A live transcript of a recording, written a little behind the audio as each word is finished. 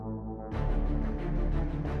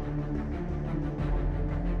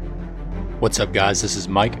What's up, guys? This is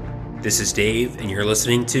Mike. This is Dave, and you're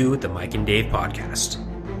listening to the Mike and Dave podcast.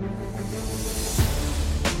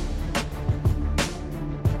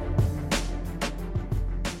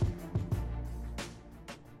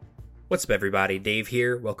 What's up, everybody? Dave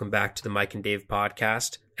here. Welcome back to the Mike and Dave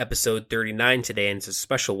podcast, episode 39 today, and it's a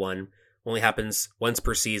special one. Only happens once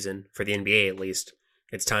per season, for the NBA at least.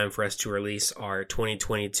 It's time for us to release our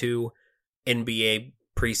 2022 NBA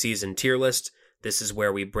Preseason Tier List. This is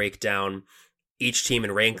where we break down each team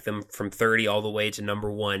and rank them from 30 all the way to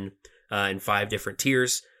number 1 in 5 different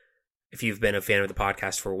tiers. If you've been a fan of the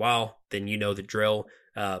podcast for a while, then you know the drill.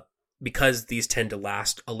 Because these tend to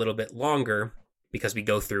last a little bit longer, because we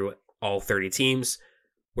go through all 30 teams,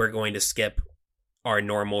 we're going to skip our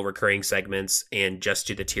normal recurring segments and just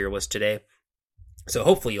do the tier list today. So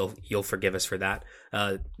hopefully you'll forgive us for that.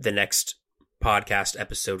 The next podcast,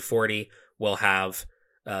 episode 40, will have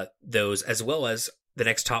those as well as the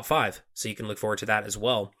next top 5. So you can look forward to that as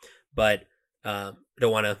well. But don't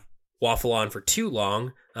want to waffle on for too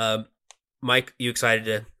long. Mike, you excited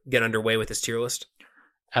to get underway with this tier list?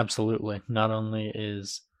 Absolutely. Not only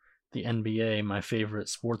is the NBA my favorite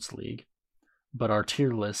sports league, but our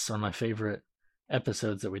tier lists are my favorite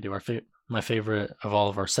episodes that we do, my favorite of all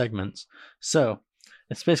of our segments. So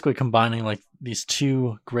it's basically combining like these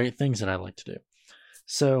two great things that I like to do.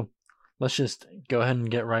 So let's just go ahead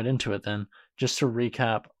and get right into it then. Just to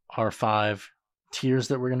recap our 5 tiers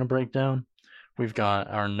that we're going to break down, we've got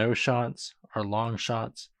our no shots, our long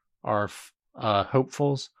shots, our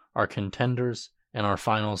hopefuls, our contenders, and our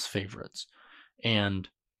finals favorites. And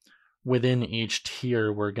within each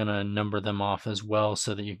tier, we're going to number them off as well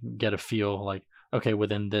so that you can get a feel like, okay,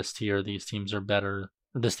 within this tier, these teams are better.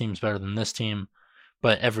 This team's better than this team,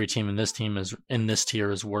 but every team in this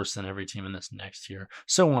tier is worse than every team in this next tier,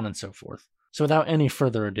 so on and so forth. So without any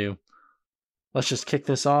further ado, let's just kick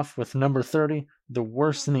this off with number 30, the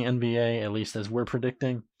worst in the NBA, at least as we're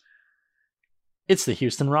predicting. It's the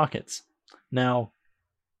Houston Rockets. Now,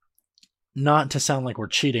 not to sound like we're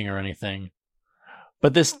cheating or anything,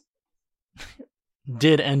 but this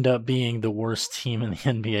did end up being the worst team in the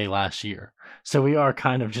NBA last year. So we are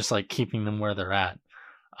kind of just like keeping them where they're at.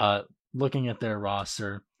 Looking at their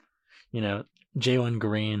roster, Jalen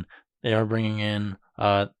Green, they are bringing in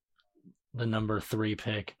the number 3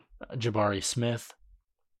 pick, Jabari Smith.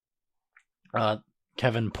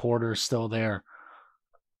 Kevin Porter's still there.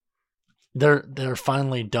 They're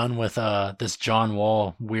finally done with this John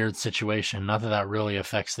Wall weird situation. Not that really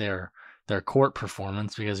affects their court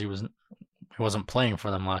performance because he wasn't playing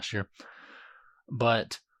for them last year.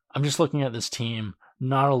 But I'm just looking at this team.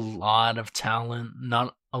 Not a lot of talent,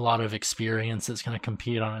 not a lot of experience that's going to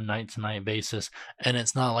compete on a night-to-night basis, and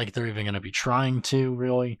it's not like they're even going to be trying to,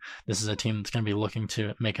 really. This is a team that's going to be looking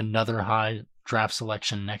to make another high draft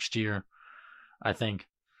selection next year. I think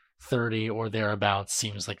 30 or thereabouts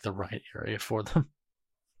seems like the right area for them.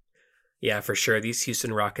 Yeah, for sure. These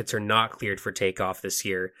Houston Rockets are not cleared for takeoff this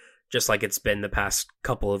year, just like it's been the past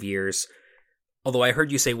couple of years. Although I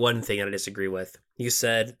heard you say one thing I disagree with. You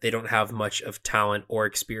said they don't have much of talent or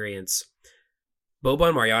experience.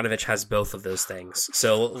 Boban Marjanovic has both of those things.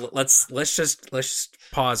 So let's just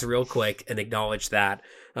pause real quick and acknowledge that.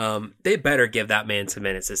 They better give that man some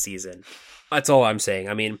minutes this season. That's all I'm saying.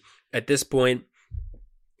 I mean, at this point,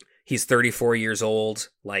 he's 34 years old.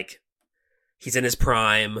 Like, he's in his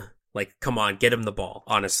prime. Like, come on, get him the ball,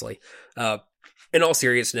 honestly. In all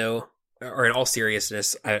seriousness,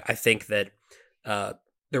 I think that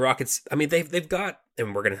the Rockets, I mean, they've got,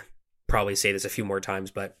 and we're going to probably say this a few more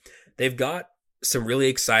times, but they've got some really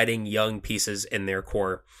exciting young pieces in their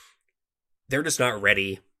core. They're just not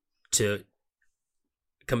ready to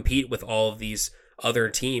compete with all of these other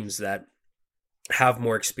teams that have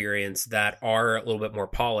more experience, that are a little bit more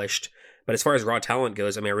polished. But as far as raw talent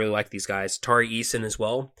goes, I mean, I really like these guys. Tari Eason as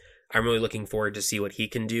well. I'm really looking forward to see what he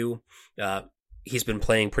can do. He's been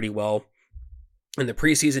playing pretty well in the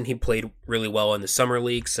preseason. He played really well in the summer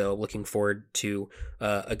league, so looking forward to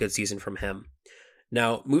a good season from him.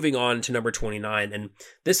 Now, moving on to number 29, and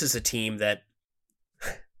this is a team that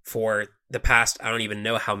for the past, I don't even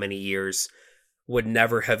know how many years, would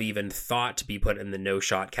never have even thought to be put in the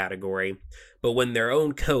no-shot category. But when their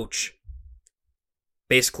own coach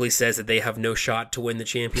basically says that they have no shot to win the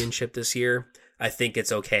championship this year, I think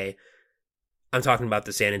it's okay. I'm talking about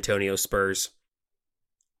the San Antonio Spurs.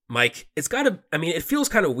 Mike, it feels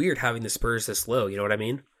kind of weird having the Spurs this low, you know what I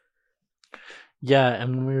mean? Yeah,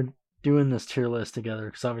 and when we were doing this tier list together,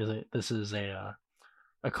 because obviously this is a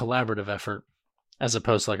collaborative effort, as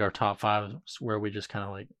opposed to like our top 5 where we just kind of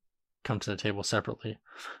like come to the table separately.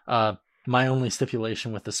 my only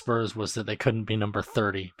stipulation with the Spurs was that they couldn't be number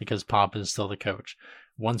 30 because Pop is still the coach.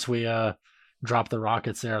 Once we dropped the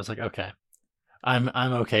Rockets there, I was like, okay, I'm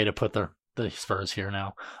okay to put the Spurs here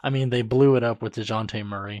now. I mean, they blew it up with DeJounte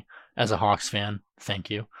Murray. As a Hawks fan, thank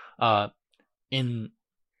you. In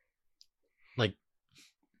like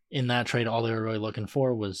in that trade, all they were really looking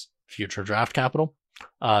for was future draft capital.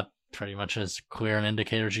 Pretty much as clear an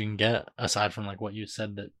indicator as you can get, aside from like what you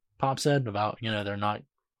said that Pop said about, they're not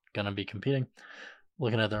gonna be competing.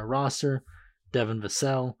 Looking at their roster, Devin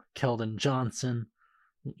Vassell, Keldon Johnson,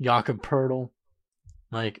 Jakob Pertl,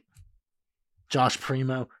 like Josh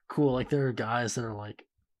Primo, cool. Like there are guys that are like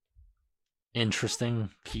interesting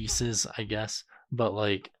pieces, I guess, but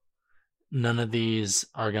like none of these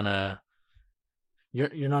are gonna.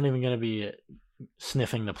 You're not even gonna be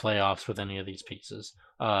sniffing the playoffs with any of these pieces.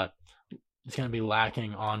 It's gonna be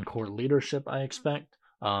lacking on court leadership, I expect.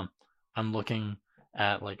 I'm looking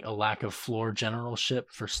at like a lack of floor generalship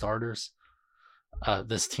for starters.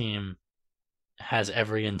 This team has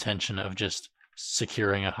every intention of just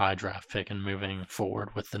securing a high draft pick and moving forward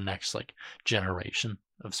with the next like generation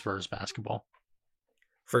of Spurs basketball.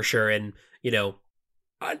 For sure. And,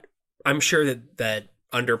 I'm sure that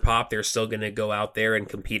under Pop, they're still going to go out there and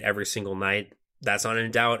compete every single night. That's not in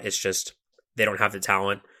doubt. It's just they don't have the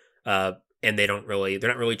talent, and they're not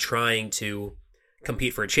really trying to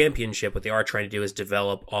compete for a championship. What they are trying to do is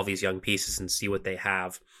develop all these young pieces and see what they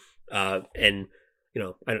have. And,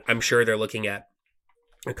 I'm sure they're looking at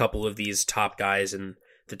a couple of these top guys in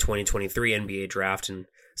the 2023 NBA draft and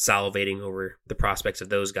salivating over the prospects of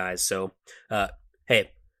those guys. So,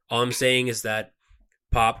 hey, all I'm saying is that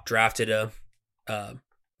Pop drafted a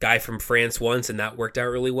guy from France once, and that worked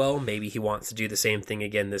out really well. Maybe he wants to do the same thing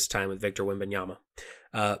again this time with Victor Wembanyama.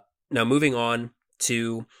 Now, moving on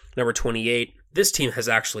to number 28, this team has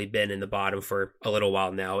actually been in the bottom for a little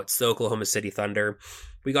while now. It's the Oklahoma City Thunder.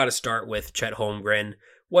 We got to start with Chet Holmgren.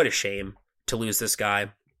 What a shame to lose this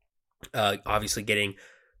guy. Obviously getting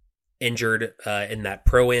injured in that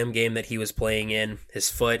Pro-Am game that he was playing in. His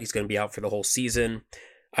foot, he's going to be out for the whole season.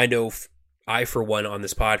 I know I, for one, on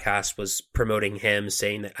this podcast was promoting him,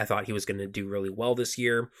 saying that I thought he was going to do really well this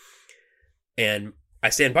year. And I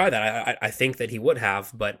stand by that. I think that he would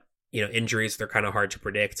have, but, injuries, they're kind of hard to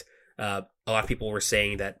predict. A lot of people were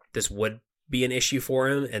saying that this would be an issue for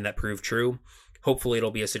him, and that proved true. Hopefully it'll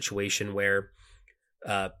be a situation where,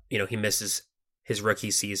 he misses his rookie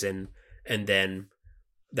season, and then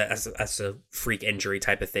that's a freak injury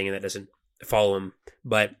type of thing, and that doesn't follow him.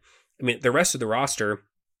 But, the rest of the roster,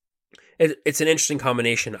 it's an interesting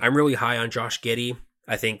combination. I'm really high on Josh Giddey.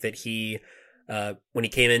 I think that he, when he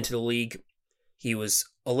came into the league, he was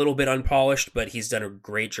a little bit unpolished, but he's done a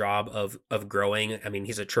great job of growing.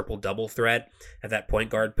 He's a triple-double threat at that point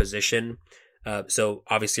guard position. So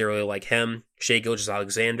obviously I really like him. Shai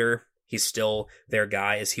Gilgeous-Alexander, he's still their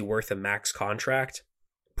guy. Is he worth a max contract?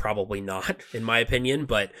 Probably not, in my opinion.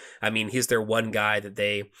 But, he's their one guy that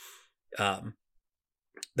they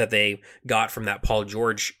got from that Paul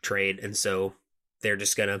George trade, and so they're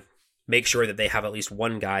just gonna make sure that they have at least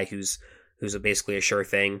one guy who's basically a sure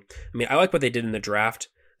thing. I like what they did in the draft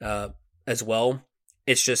as well.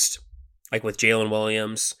 It's just like with Jalen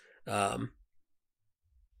Williams,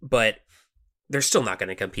 but they're still not going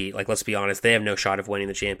to compete. Like, let's be honest, they have no shot of winning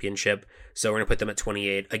the championship. So we're going to put them at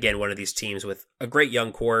 28. Again, one of these teams with a great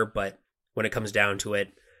young core, but when it comes down to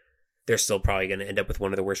it, they're still probably going to end up with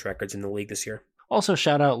one of the worst records in the league this year. Also,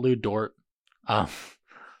 shout out Lou Dort. I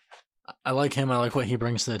like him. I like what he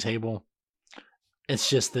brings to the table. It's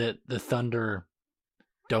just that the Thunder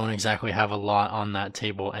don't exactly have a lot on that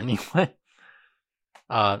table anyway.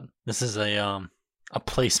 This is a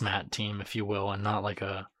placemat team, if you will, and not like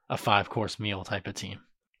a 5-course meal type of team.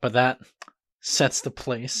 But that sets the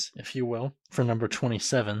place, if you will, for number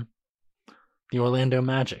 27, the Orlando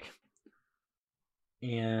Magic.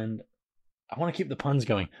 And I want to keep the puns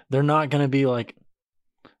going. They're not going to be like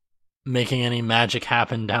making any magic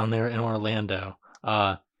happen down there in Orlando.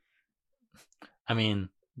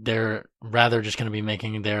 They're rather just going to be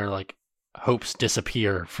making their like hopes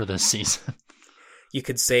disappear for this season. You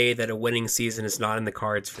could say that a winning season is not in the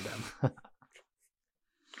cards for them.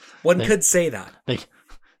 One could say that.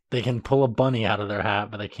 They can pull a bunny out of their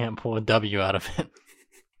hat, but they can't pull a W out of it.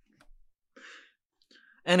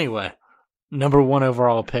 Anyway, number 1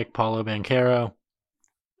 overall pick, Paolo Banchero.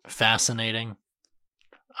 Fascinating.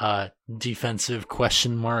 Defensive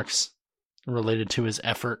question marks related to his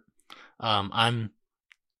effort. I'm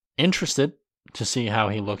interested to see how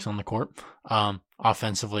he looks on the court.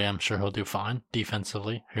 Offensively, I'm sure he'll do fine.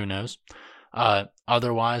 Defensively, who knows?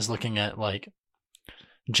 Otherwise, looking at like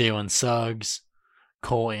Jalen Suggs,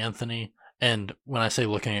 Cole Anthony. And when I say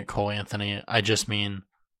looking at Cole Anthony, I just mean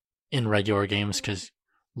in regular games, because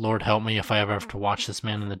Lord help me if I ever have to watch this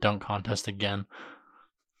man in the dunk contest again.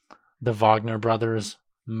 The Wagner brothers,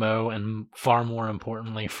 Mo, and far more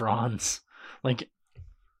importantly, Franz. Like,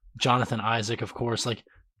 Jonathan Isaac, of course. Like,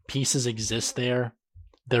 pieces exist there.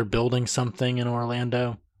 They're building something in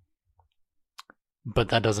Orlando, but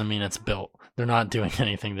that doesn't mean it's built. They're not doing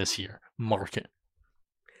anything this year. Mark it.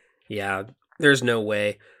 Yeah, there's no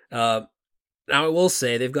way. Now, I will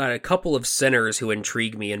say they've got a couple of centers who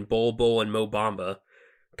intrigue me in Bol Bol and Mo Bamba,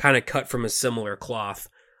 kind of cut from a similar cloth.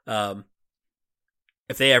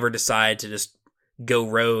 If they ever decide to just go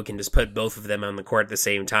rogue and just put both of them on the court at the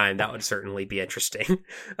same time, that would certainly be interesting.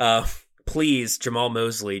 Please, Jamal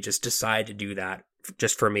Mosley, just decide to do that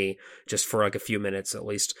just for me, just for like a few minutes at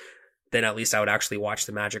least. Then at least I would actually watch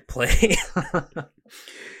the Magic play.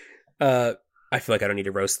 I feel like I don't need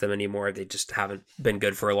to roast them anymore. They just haven't been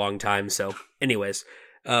good for a long time. So anyways,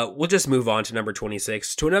 we'll just move on to number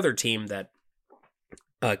 26, to another team that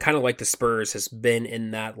kind of like the Spurs has been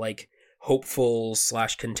in that like hopeful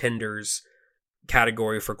 / contenders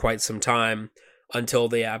category for quite some time, until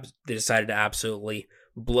they decided to absolutely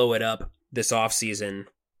blow it up this offseason.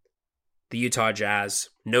 The Utah Jazz,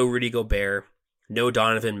 no Rudy Gobert, no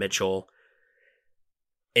Donovan Mitchell.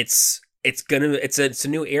 It's a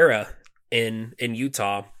new era in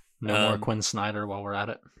Utah. No more Quinn Snyder while we're at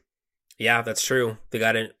it. Yeah, that's true. They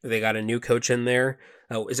got a new coach in there.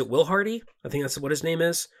 Is it Will Hardy? I think that's what his name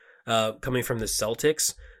is. Coming from the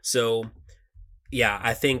Celtics. So yeah,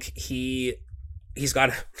 I think he's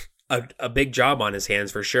got a big job on his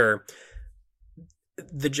hands for sure.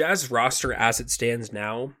 The Jazz roster as it stands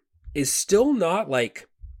now is still not like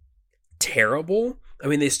terrible. I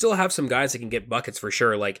mean, they still have some guys that can get buckets for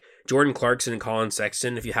sure, like Jordan Clarkson and Colin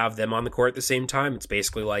Sexton. If you have them on the court at the same time, it's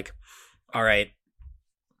basically like, all right,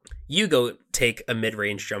 you go take a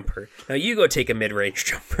mid-range jumper. Now you go take a mid-range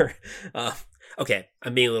jumper. Okay,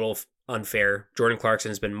 I'm being a little unfair. Jordan Clarkson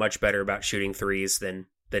has been much better about shooting threes than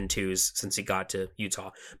twos since he got to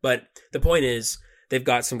Utah. But the point is, they've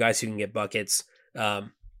got some guys who can get buckets.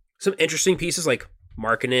 Some interesting pieces like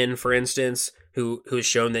Markkanen, for instance, who has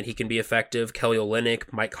shown that he can be effective. Kelly Olynyk,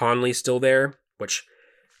 Mike Conley's still there, which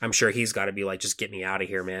I'm sure he's got to be like, just get me out of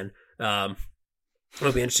here, man.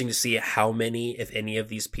 It'll be interesting to see how many, if any, of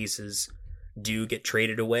these pieces do get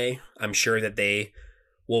traded away. I'm sure that they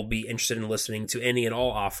will be interested in listening to any and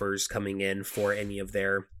all offers coming in for any of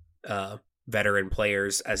their veteran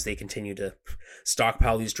players as they continue to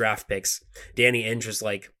stockpile these draft picks. Danny Ainge was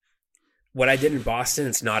like, what I did in Boston,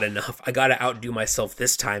 it's not enough. I got to outdo myself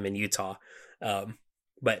this time in Utah.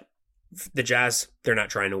 But the Jazz, they're not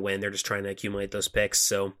trying to win. They're just trying to accumulate those picks.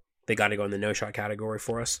 So they got to go in the no-shot category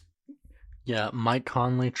for us. Yeah, Mike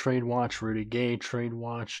Conley trade watch, Rudy Gay trade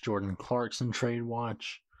watch, Jordan Clarkson trade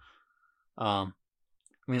watch. I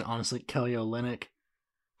mean, honestly, Kelly Olynyk,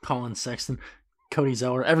 Colin Sexton, Cody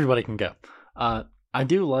Zeller, everybody can go. I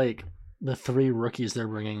do like the 3 rookies they're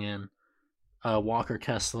bringing in. Walker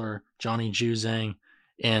Kessler, Johnny Juzang,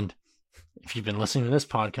 and if you've been listening to this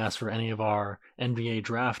podcast for any of our NBA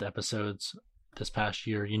draft episodes this past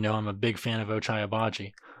year, you know I'm a big fan of Ochai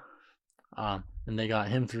Agbaji. And they got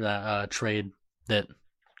him through that trade that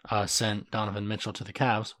sent Donovan Mitchell to the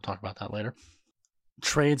Cavs. We'll talk about that later.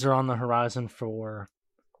 Trades are on the horizon for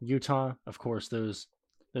Utah. Of course, those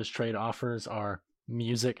trade offers are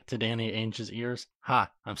music to Danny Ainge's ears.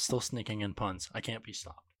 Ha! I'm still sneaking in puns. I can't be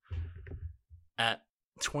stopped. At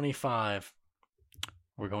 25,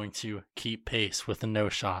 we're going to keep pace with the no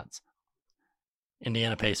shots.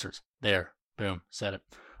 Indiana Pacers. There. Boom. Said it.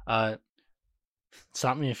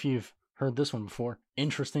 Stop me if you've heard this one before.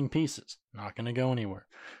 Interesting pieces. Not going to go anywhere.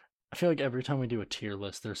 I feel like every time we do a tier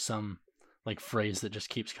list, there's some like phrase that just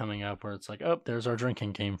keeps coming up where it's like, oh, there's our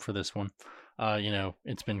drinking game for this one.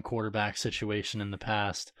 It's been quarterback situation in the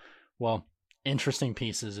past. Well, interesting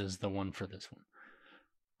pieces is the one for this one.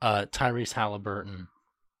 Tyrese Halliburton,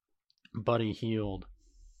 Buddy Hield,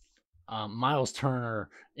 Miles Turner,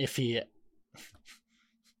 if they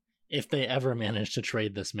ever manage to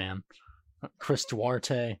trade this man, Chris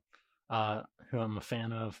Duarte, who I'm a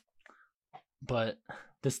fan of, but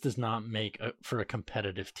this does not make for a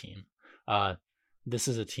competitive team. This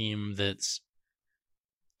is a team that's,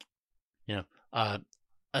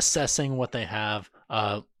 assessing what they have,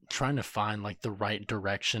 trying to find like the right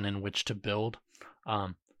direction in which to build.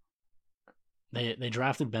 They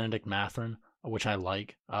drafted Benedict Mathurin, which I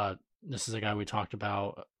like. This is a guy we talked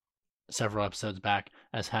about several episodes back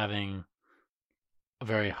as having a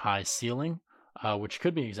very high ceiling, which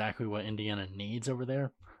could be exactly what Indiana needs over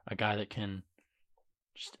there. A guy that can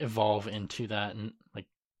just evolve into that and like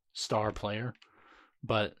star player.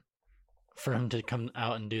 But for him to come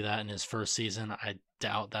out and do that in his first season, I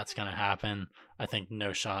doubt that's going to happen. I think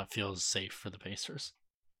No Shot feels safe for the Pacers.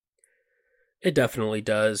 It definitely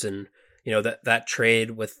does, and that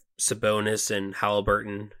trade with Sabonis and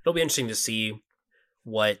Halliburton, it'll be interesting to see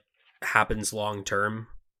what happens long term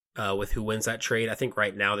with who wins that trade. I think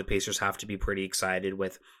right now the Pacers have to be pretty excited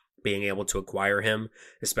with being able to acquire him,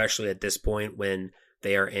 especially at this point when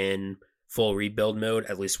they are in full rebuild mode,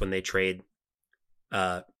 at least when they trade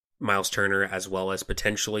Miles Turner as well as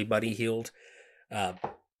potentially Buddy Hield.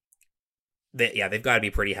 They've got to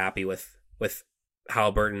be pretty happy with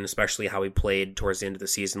Halliburton, especially how he played towards the end of the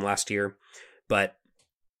season last year. But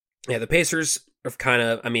yeah, the Pacers are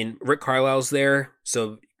Rick Carlisle's there,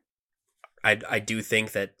 so I do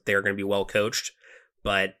think that they're going to be well coached,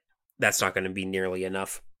 but that's not going to be nearly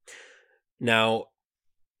enough. Now,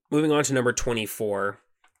 moving on to number 24,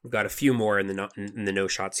 we've got a few more in the no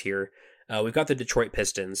shots here. We've got the Detroit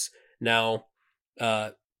Pistons. Now,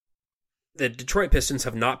 the Detroit Pistons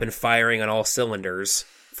have not been firing on all cylinders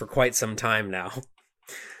for quite some time now,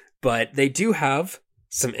 but they do have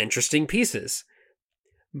some interesting pieces.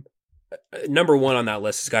 Number one on that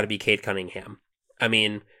list has got to be Cade Cunningham. I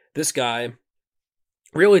mean, this guy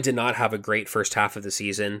really did not have a great first half of the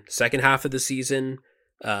season. Second half of the season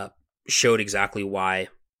showed exactly why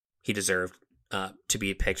he deserved to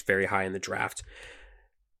be picked very high in the draft.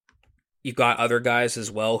 You've got other guys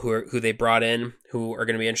as well who they brought in who are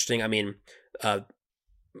going to be interesting. I mean,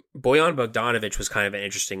 Bojan Bogdanovic was kind of an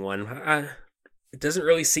interesting one. It doesn't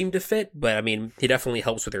really seem to fit, but I mean, he definitely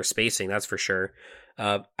helps with their spacing, that's for sure.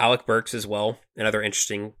 Alec Burks as well, another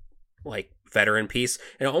interesting veteran piece.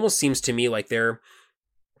 And it almost seems to me like they're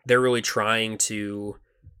really trying to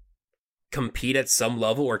compete at some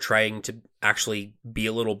level or trying to actually be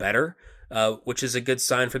a little better, which is a good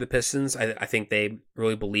sign for the Pistons. I think they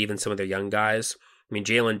really believe in some of their young guys. I mean,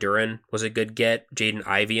 Jalen Duren was a good get. Jaden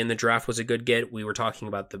Ivey in the draft was a good get. We were talking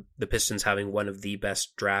about the Pistons having one of the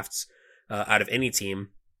best drafts out of any team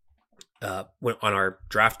on our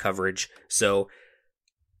draft coverage. So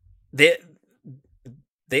they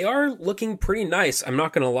are looking pretty nice. I'm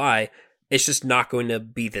not going to lie. It's just not going to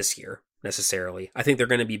be this year necessarily. I think they're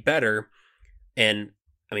going to be better. And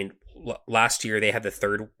I mean, last year they had the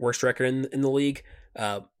third worst record in the league.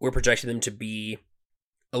 We're projecting them to be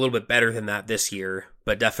a little bit better than that this year,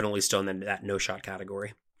 but definitely still in that no shot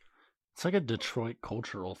category. It's like a Detroit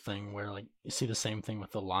cultural thing where you see the same thing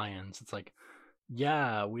with the Lions. It's like,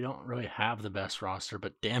 yeah, we don't really have the best roster,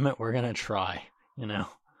 but damn it, we're going to try,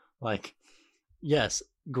 yes,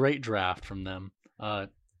 great draft from them.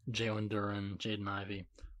 Jalen Duren, Jaden Ivey.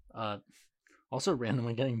 Also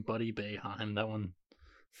randomly getting Buddy Boeheim. That one,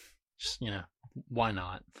 just, why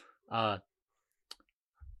not?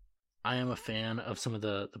 I am a fan of some of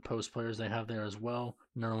the post players they have there as well.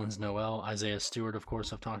 Nerlens Noel, Isaiah Stewart, of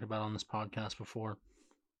course, I've talked about on this podcast before.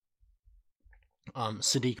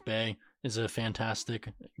 Sadiq Bey is a fantastic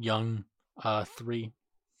young a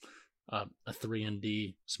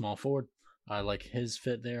 3-and-D small forward. I like his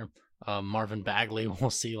fit there. Marvin Bagley, we'll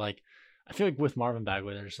see. I feel like with Marvin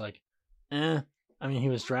Bagley, they're just I mean, he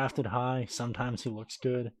was drafted high. Sometimes he looks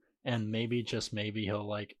good, and maybe, just maybe,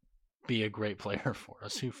 he'll be a great player for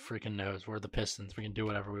us. Who freaking knows? We're the Pistons. We can do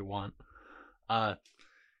whatever we want. The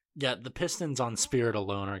Pistons on spirit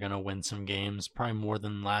alone are going to win some games, probably more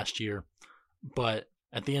than last year. But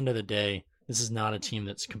at the end of the day, this is not a team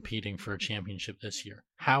that's competing for a championship this year.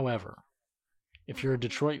 However, if you're a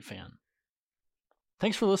Detroit fan,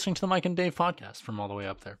 thanks for listening to the Mike and Dave podcast from all the way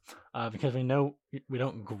up there. Because we know we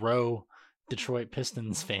don't grow Detroit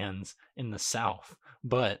Pistons fans in the South,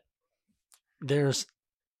 but there are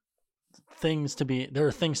things to be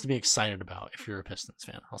excited about if you're a Pistons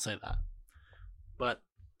fan. I'll say that. But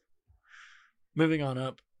moving on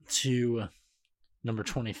up to number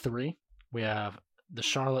 23, we have the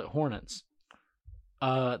Charlotte Hornets.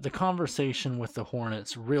 The conversation with the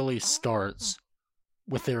Hornets really starts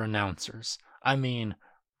with their announcers. I mean,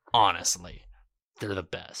 honestly, they're the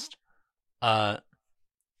best.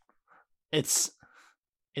 It's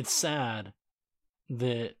sad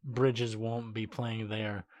that Bridges won't be playing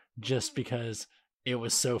there just because it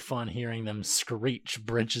was so fun hearing them screech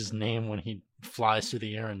Bridges' name when he flies through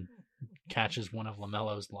the air and catches one of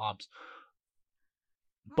LaMelo's lobs.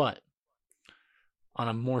 But on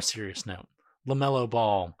a more serious note, LaMelo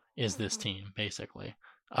Ball is this team, basically.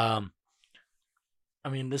 I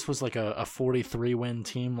mean, this was like a 43-win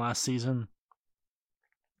team last season,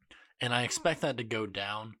 and I expect that to go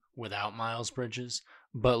down without Miles Bridges,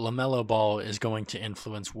 but LaMelo Ball is going to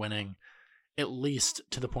influence winning, at least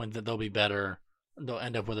to the point that they'll be better they'll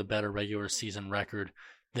end up with a better regular season record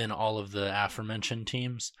than all of the aforementioned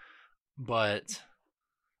teams. But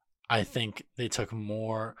I think they took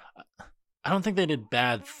more. I don't think they did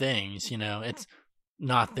bad things. It's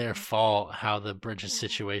not their fault how the Bridges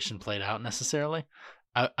situation played out necessarily.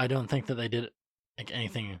 I don't think that they did like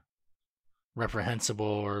anything reprehensible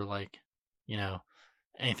or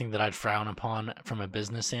anything that I'd frown upon from a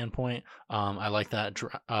business standpoint. I like that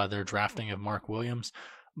their drafting of Mark Williams,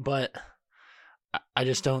 but I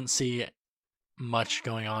just don't see much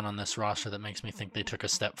going on this roster that makes me think they took a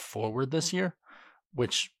step forward this year,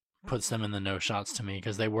 which puts them in the no shots to me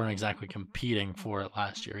because they weren't exactly competing for it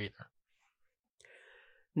last year either.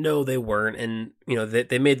 No, they weren't, and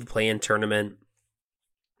they made the play-in tournament.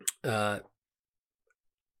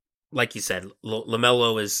 Like you said,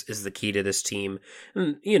 LaMelo is the key to this team.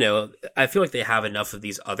 And, I feel like they have enough of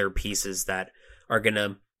these other pieces that are going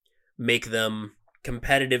to make them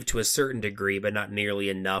competitive to a certain degree, but not nearly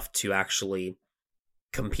enough to actually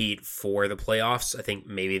compete for the playoffs. I think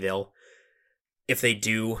maybe if they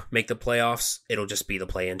do make the playoffs, it'll just be the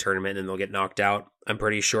play-in tournament and they'll get knocked out, I'm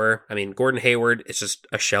pretty sure. I mean, Gordon Hayward is just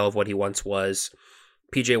a shell of what he once was.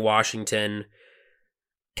 PJ Washington,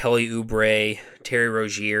 Kelly Oubre, Terry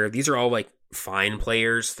Rozier, these are all like fine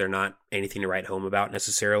players. They're not anything to write home about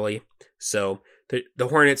necessarily. So the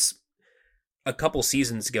Hornets, a couple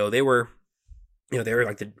seasons ago, they were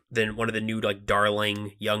like one of the new like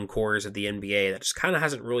darling young cores of the NBA that just kind of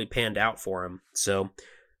hasn't really panned out for them. So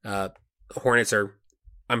the Hornets are,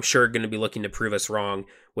 I'm sure, going to be looking to prove us wrong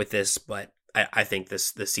with this, but I think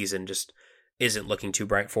this season just isn't looking too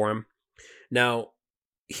bright for them. Now,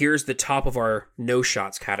 here's the top of our no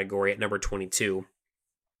shots category at number 22.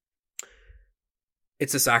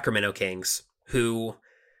 It's the Sacramento Kings, who,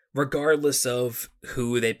 regardless of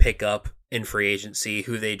who they pick up in free agency,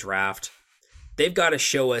 who they draft, they've got to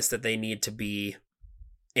show us that they need to be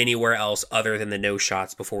anywhere else other than the no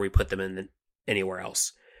shots before we put them in anywhere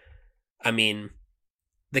else. I mean,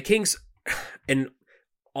 the Kings, and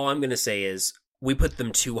all I'm going to say is we put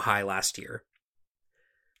them too high last year.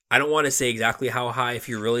 I don't want to say exactly how high. If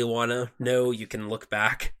you really want to know, you can look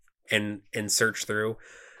back and search through.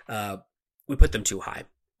 We put them too high.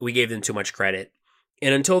 We gave them too much credit.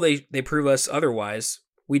 And until they prove us otherwise,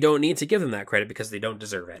 we don't need to give them that credit because they don't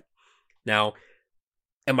deserve it. Now,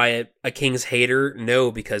 am I a Kings hater?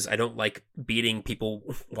 No, because I don't like beating people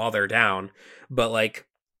while they're down. But like,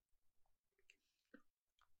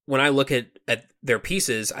 when I look at their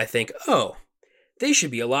pieces, I think, oh, they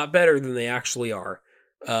should be a lot better than they actually are.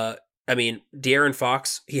 I mean, De'Aaron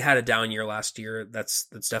Fox, he had a down year last year. That's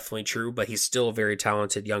definitely true, but he's still a very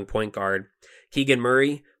talented young point guard. Keegan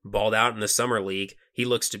Murray balled out in the summer league. He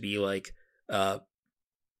looks to be like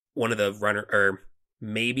one of the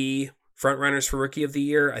maybe front runners for rookie of the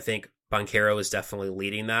year. I think Banchero is definitely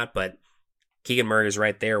leading that, but Keegan Murray is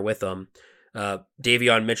right there with him.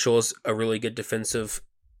 Davion Mitchell's a really good defensive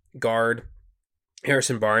guard.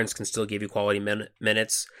 Harrison Barnes can still give you quality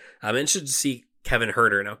minutes. I'm interested to see Kevin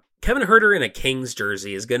Huerter. Now, Kevin Huerter in a Kings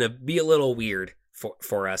jersey is going to be a little weird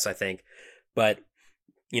for us, I think. But,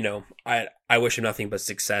 I wish him nothing but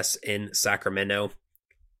success in Sacramento.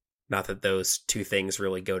 Not that those two things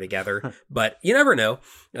really go together, but you never know.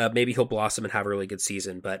 Maybe he'll blossom and have a really good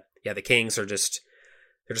season. But yeah, the Kings are they're just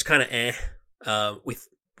kind of eh.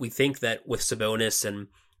 We think that with Sabonis and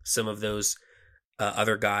some of those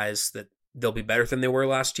other guys that they'll be better than they were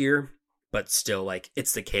last year, but still, like,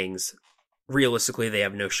 it's the Kings. Realistically, they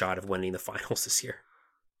have no shot of winning the finals this year.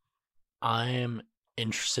 I am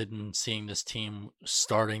interested in seeing this team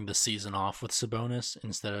starting the season off with Sabonis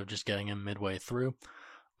instead of just getting him midway through.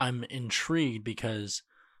 I'm intrigued because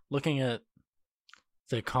looking at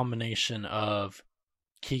the combination of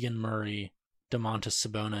Keegan Murray, Domantas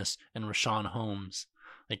Sabonis, and Rashawn Holmes,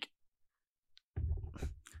 like,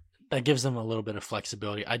 that gives them a little bit of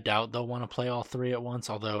flexibility. I doubt they'll want to play all three at once,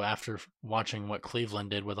 although after watching what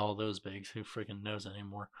Cleveland did with all those bigs, who freaking knows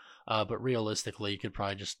anymore? But realistically, you could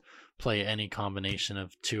probably just play any combination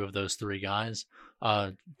of two of those three guys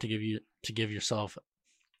to give yourself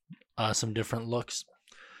some different looks.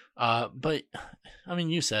 But I mean,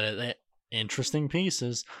 you said it, interesting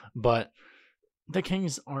pieces, but the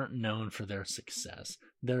Kings aren't known for their success.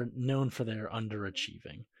 They're known for their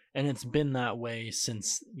underachieving. And it's been that way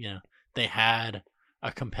since, they had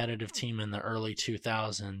a competitive team in the early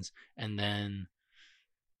 2000s. And then,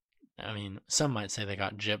 I mean, some might say they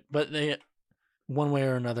got gypped, but they, one way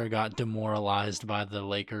or another, got demoralized by the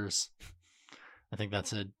Lakers. I think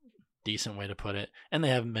that's a decent way to put it. And they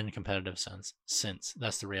haven't been competitive since.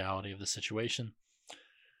 That's the reality of the situation.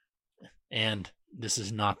 And this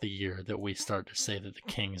is not the year that we start to say that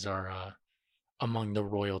the Kings are among the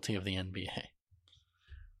royalty of the NBA.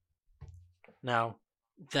 Now,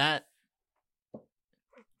 that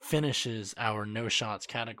finishes our no shots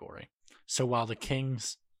category. So while the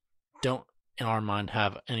Kings don't, in our mind,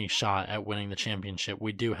 have any shot at winning the championship,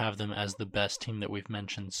 we do have them as the best team that we've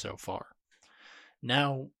mentioned so far.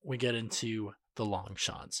 Now we get into the long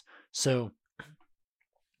shots. So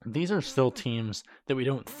these are still teams that we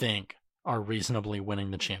don't think are reasonably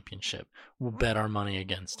winning the championship. We'll bet our money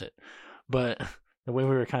against it. But the way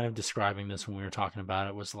we were kind of describing this when we were talking about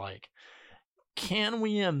it was like, can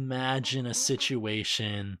we imagine a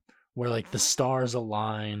situation where like the stars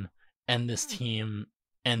align and this team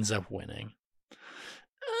ends up winning?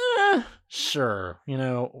 Sure.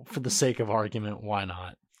 For the sake of argument, why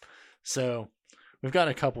not? So we've got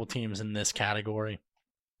a couple teams in this category.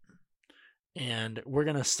 And we're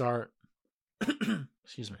going to start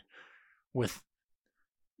excuse me, with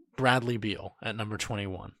Bradley Beal at number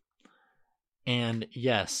 21. And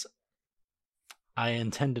yes, I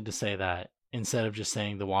intended to say that instead of just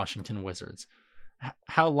saying the Washington Wizards.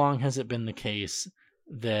 How long has it been the case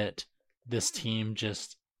that this team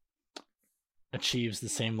just achieves the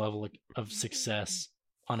same level of success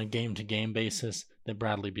on a game-to-game basis that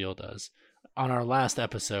Bradley Beal does? On our last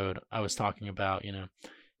episode, I was talking about,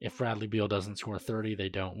 if Bradley Beal doesn't score 30, they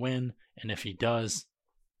don't win. And if he does,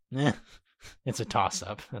 it's a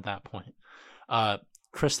toss-up at that point.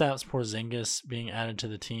 Kristaps Porzingis being added to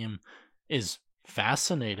the team is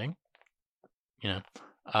fascinating.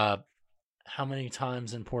 How many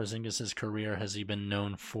times in Porzingis' career has he been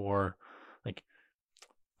known for like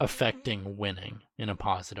affecting winning in a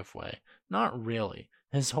positive way? Not really.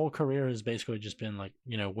 His whole career has basically just been like,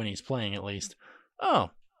 when he's playing at least, oh,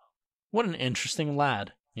 what an interesting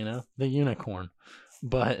lad, the unicorn.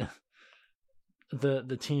 But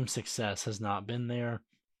the team success has not been there.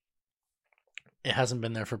 It hasn't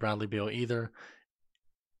been there for Bradley Beal either,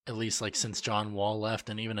 at least like since John Wall left.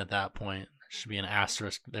 And even at that point, there should be an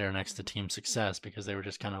asterisk there next to team success because they were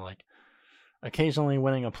just kind of like occasionally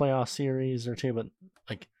winning a playoff series or two, but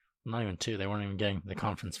like not even two. They weren't even getting to the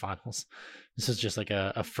conference finals. This is just like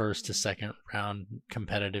a first to second round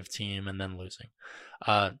competitive team and then losing.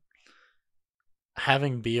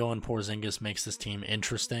 Having Beal and Porzingis makes this team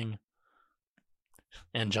interesting.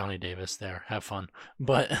 And Johnny Davis there. Have fun.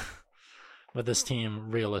 But this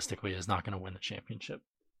team realistically is not going to win the championship.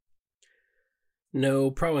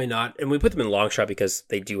 No, probably not. And we put them in long shot because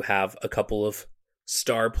they do have a couple of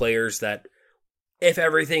star players that, if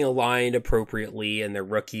everything aligned appropriately and their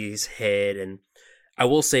rookies hit, and I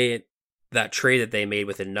will say that trade that they made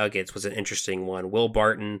with the Nuggets was an interesting one. Will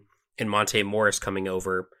Barton and Monte Morris coming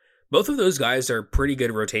over. Both of those guys are pretty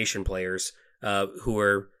good rotation players who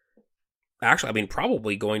are actually,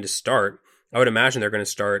 probably going to start. I would imagine they're going to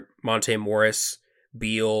start Monte Morris,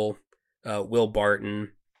 Beal, Will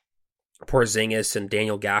Barton, Porzingis, and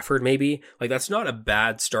Daniel Gafford, maybe. Like, that's not a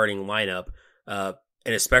bad starting lineup.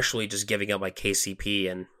 And especially just giving up like KCP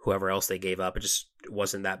and whoever else they gave up. It just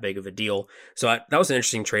wasn't that big of a deal. So that was an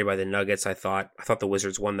interesting trade by the Nuggets, I thought. I thought the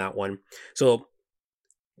Wizards won that one. So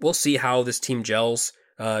we'll see how this team gels.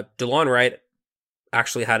 DeLon Wright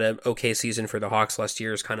actually had an okay season for the Hawks last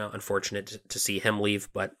year. It's kind of unfortunate to see him leave,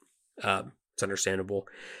 but it's understandable.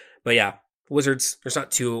 But yeah, Wizards, there's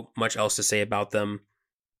not too much else to say about them.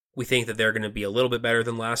 We think that they're going to be a little bit better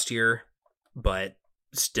than last year, but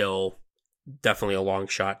still definitely a long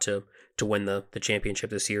shot to win the championship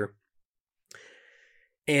this year.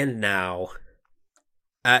 And now,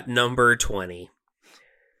 at number 20,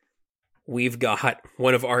 we've got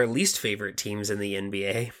one of our least favorite teams in the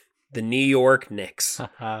NBA, the New York Knicks.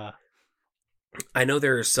 I know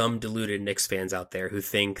there are some deluded Knicks fans out there who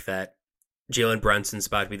think that Jalen Brunson's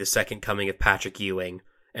about to be the second coming of Patrick Ewing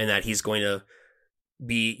and that he's going to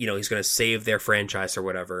be, he's going to save their franchise or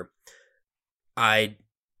whatever. I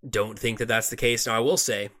don't think that that's the case. Now, I will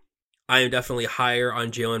say, I am definitely higher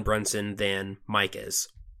on Jalen Brunson than Mike is,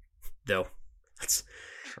 though that's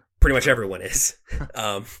pretty much everyone is.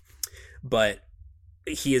 But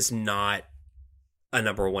he is not a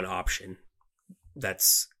number one option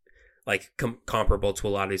that's like comparable to a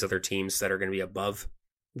lot of these other teams that are going to be above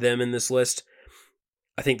them in this list.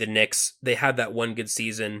 I think the Knicks, they had that one good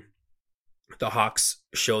season. The Hawks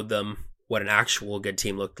showed them what an actual good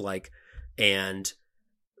team looked like, and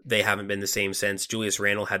they haven't been the same since. Julius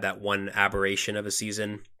Randle had that one aberration of a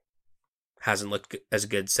season. Hasn't looked as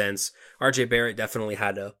good since. RJ Barrett definitely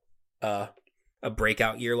had a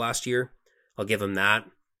breakout year last year. I'll give him that.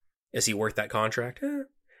 Is he worth that contract?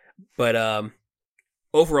 But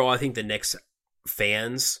overall, I think the Knicks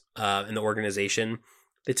fans and the organization,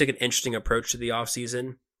 they took an interesting approach to the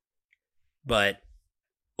offseason. But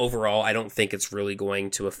overall, I don't think it's really going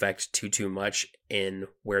to affect too much in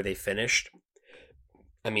where they finished.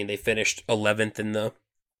 I mean, they finished 11th in the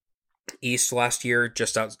East last year,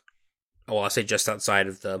 I'll say just outside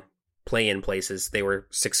of the play-in places. They were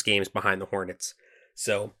 6 games behind the Hornets.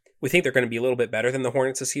 So we think they're going to be a little bit better than the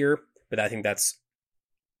Hornets this year, but I think that's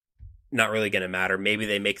not really going to matter. Maybe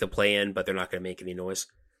they make the play-in, but they're not going to make any noise.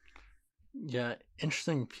 Yeah,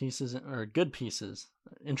 interesting pieces, or good pieces.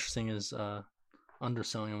 Interesting is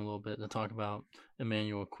underselling them a little bit to talk about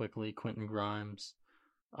Emmanuel Quickly, Quentin Grimes,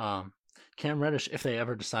 Cam Reddish, if they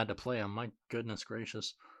ever decide to play him. My goodness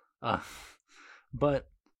gracious. But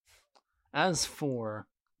as for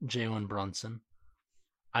Jalen Brunson,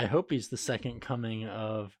 I hope he's the second coming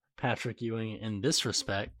of Patrick Ewing in this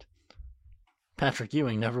respect. Patrick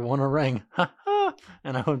Ewing never won a ring.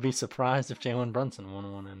 And I would be surprised if Jalen Brunson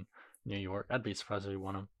won one in New York. I'd be surprised if he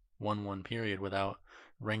won one period without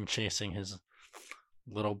ring chasing his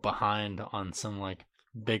little behind on some like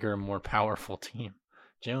bigger, more powerful team.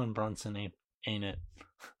 Jalen Brunson ain't it.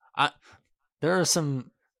 There are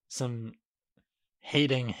some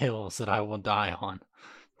hating hills that I will die on.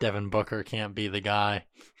 Devin Booker can't be the guy.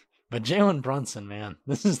 But Jalen Brunson, man,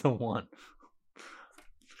 this is the one.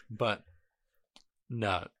 But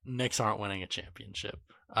no, Knicks aren't winning a championship.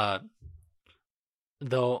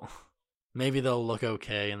 Maybe they'll look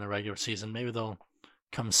okay in the regular season. Maybe they'll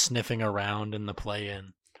come sniffing around in the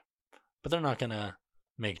play-in. But they're not going to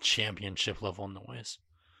make championship level noise.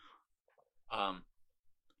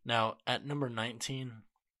 Now, at number 19,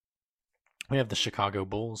 we have the Chicago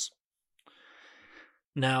Bulls.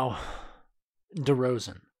 Now,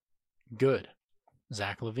 DeRozan, good.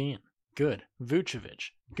 Zach LaVine, good. Vucevic,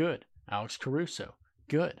 good. Alex Caruso,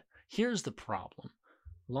 good. Here's the problem.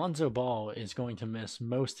 Lonzo Ball is going to miss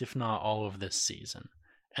most, if not all, of this season.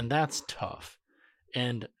 And that's tough.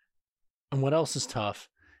 And what else is tough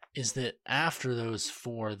is that after those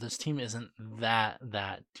 4, this team isn't that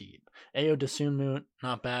deep. Ayo Dosunmu,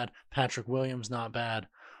 not bad. Patrick Williams, not bad.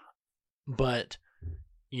 But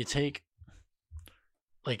you take,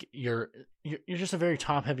 like, you're just a very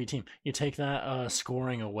top-heavy team. You take that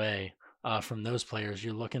scoring away from those players.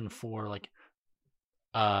 You're looking for, like,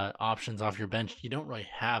 options off your bench. You don't really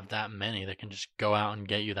have that many that can just go out and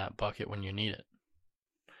get you that bucket when you need it.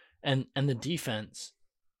 And the defense,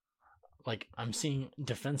 like, I'm seeing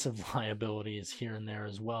defensive liabilities here and there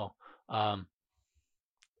as well. And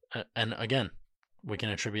again, we can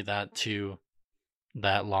attribute that to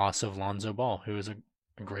that loss of Lonzo Ball, who is a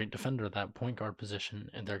great defender at that point guard position,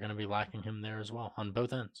 and they're going to be lacking him there as well on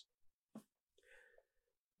both ends.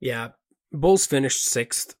 Yeah, Bulls finished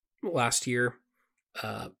 6th last year.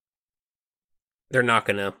 They're not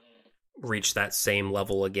going to reach that same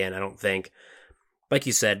level again, I don't think. Like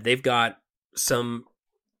you said, they've got some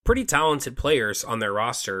pretty talented players on their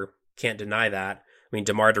roster. Can't deny that. I mean,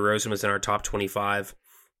 DeMar DeRozan was in our top 25.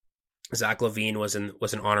 Zach LaVine was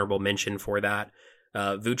an honorable mention for that.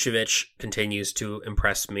 Vucevic continues to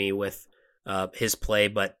impress me with his play,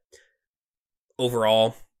 but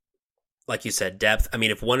overall, like you said, depth. I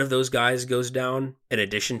mean, if one of those guys goes down in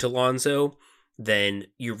addition to Lonzo, then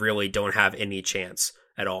you really don't have any chance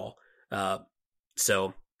at all.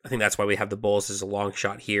 So I think that's why we have the Bulls as a long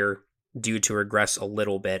shot here, due to regress a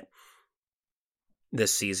little bit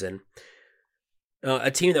this season.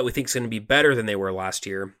 A team that we think is going to be better than they were last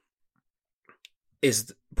year is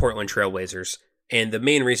the Portland Trailblazers. And the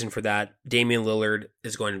main reason for that, Damian Lillard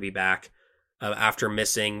is going to be back after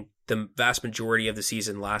missing the vast majority of the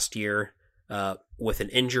season last year with an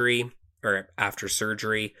injury or after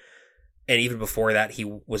surgery. And even before that, he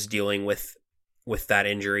was dealing with that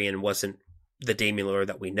injury and wasn't the Damian Lillard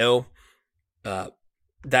that we know.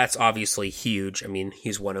 That's obviously huge. I mean,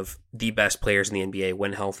 he's one of the best players in the NBA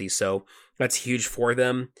when healthy, so that's huge for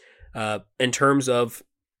them. In terms of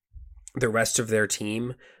the rest of their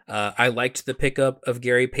team, I liked the pickup of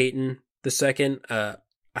Gary Payton II. I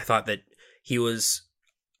thought that he was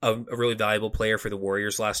a really valuable player for the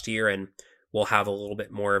Warriors last year and will have a little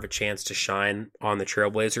bit more of a chance to shine on the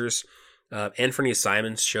Trailblazers. Anthony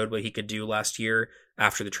Simons showed what he could do last year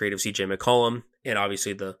after the trade of CJ McCollum, and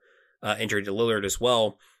obviously the injury to Lillard as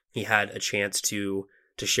well. He had a chance to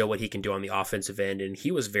show what he can do on the offensive end, and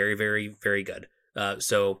he was very, very, very good.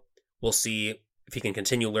 So we'll see if he can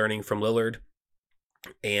continue learning from Lillard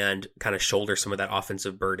and kind of shoulder some of that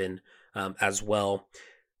offensive burden as well.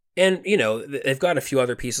 And, you know, they've got a few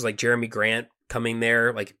other pieces like Jeremy Grant coming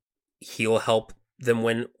there. Like, he'll help them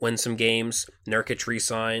win some games. Nurkic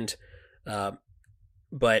re-signed.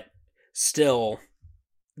 But still,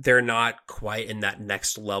 they're not quite in that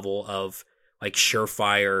next level of like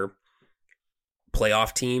surefire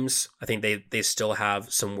playoff teams. I think they still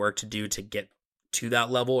have some work to do to get to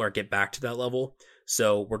that level or get back to that level.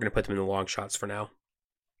 So we're going to put them in the long shots for now.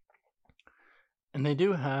 And they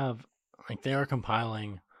do have, like, they are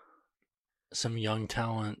compiling some young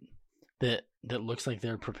talent that looks like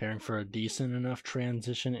they're preparing for a decent enough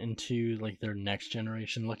transition into like their next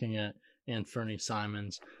generation. Looking at Anthony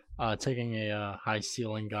Simons, taking a high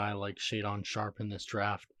ceiling guy like Shadon Sharp in this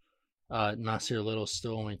draft. Nasir Little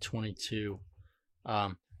still only 22.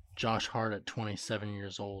 Josh Hart at 27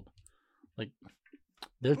 years old. Like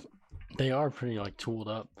they are pretty like tooled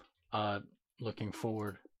up. Looking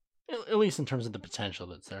forward, at least in terms of the potential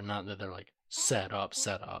that's there. Not that they're like set up,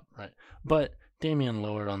 right? But Damian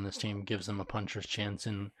Lillard on this team gives them a puncher's chance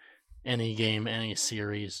in any game, any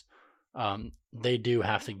series. They do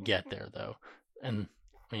have to get there, though. And,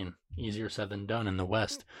 I mean, easier said than done in the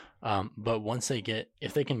West. But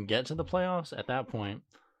if they can get to the playoffs, at that point,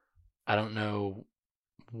 I don't know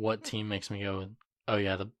what team makes me go, oh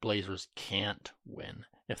yeah, the Blazers can't win,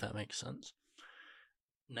 if that makes sense.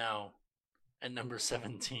 Now, at number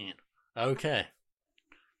 17. Okay.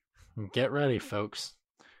 Get ready, folks.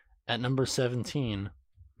 At number 17,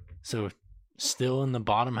 so still in the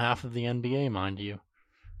bottom half of the NBA, mind you,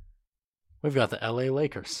 we've got the LA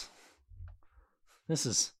Lakers. This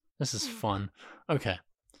is fun. Okay.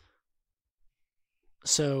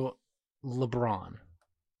 So LeBron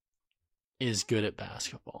is good at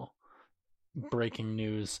basketball. Breaking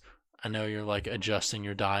news. I know you're like adjusting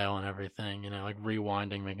your dial and everything, like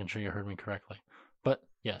rewinding, making sure you heard me correctly. But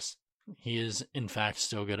yes, he is in fact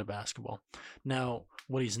still good at basketball. Now,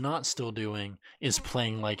 what he's not still doing is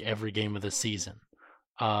playing like every game of the season.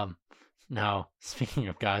 Now, speaking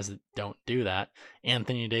of guys that don't do that,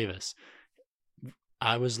 Anthony Davis.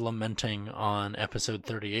 I was lamenting on episode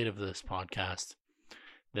 38 of this podcast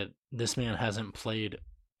that this man hasn't played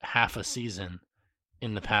half a season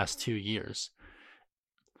in the past 2 years.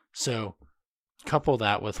 So, couple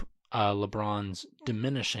that with LeBron's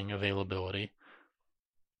diminishing availability.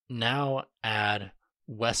 Now add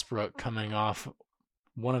Westbrook coming off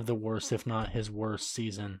one of the worst, if not his worst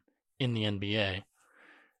season in the NBA.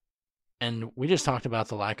 And we just talked about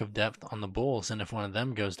the lack of depth on the Bulls, and if one of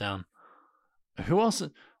them goes down, who else?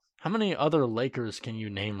 How many other Lakers can you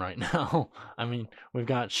name right now? I mean, we've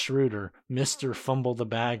got Schroeder, Mr. Fumble the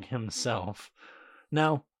Bag himself.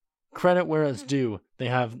 Now, credit where it's due. They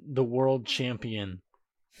have the world champion,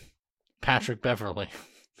 Patrick Beverley.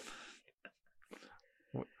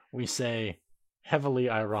 We say, heavily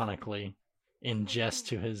ironically, in jest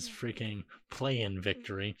to his freaking play-in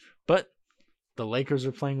victory. But the Lakers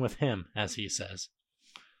are playing with him, as he says.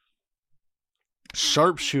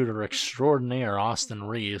 Sharpshooter extraordinaire Austin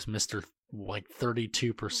Reeves, Mr. like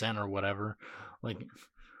 32% or whatever. Like,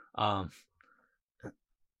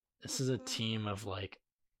 this is a team of like,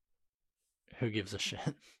 who gives a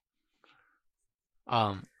shit?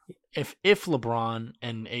 If LeBron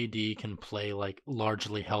and AD can play like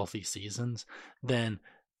largely healthy seasons, then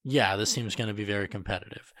yeah, this team's going to be very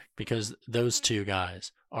competitive because those two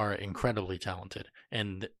guys are incredibly talented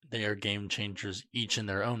and they are game changers each in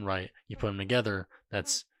their own right. You put them together,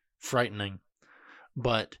 that's frightening.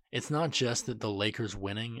 But it's not just that the Lakers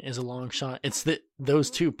winning is a long shot. It's that those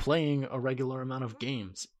two playing a regular amount of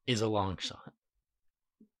games is a long shot.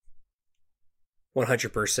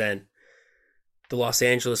 100%. The Los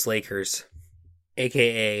Angeles Lakers,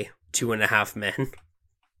 a.k.a. 2.5 men.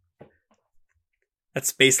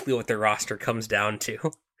 That's basically what their roster comes down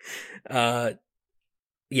to.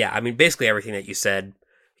 Yeah, I mean, basically everything that you said.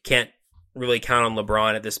 Can't really count on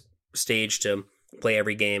LeBron at this stage to play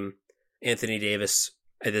every game. Anthony Davis,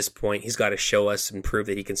 at this point, he's got to show us and prove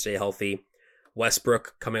that he can stay healthy.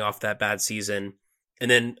 Westbrook coming off that bad season.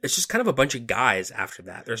 And then it's just kind of a bunch of guys after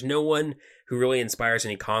that. There's no one who really inspires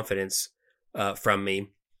any confidence from me.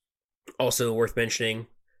 Also worth mentioning,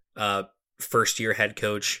 first-year head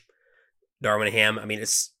coach Darwin Ham. I mean,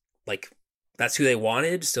 it's like that's who they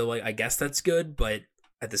wanted, so like I guess that's good. But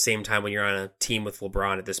at the same time, when you're on a team with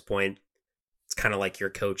LeBron at this point, it's kind of like your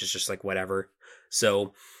coach is just like whatever.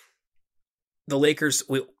 So the Lakers,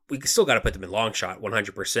 we still got to put them in long shot,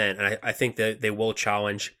 100%, and I think that they will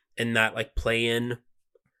challenge in that like play-in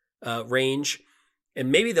range,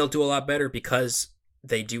 and maybe they'll do a lot better because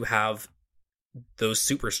they do have those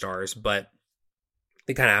superstars, but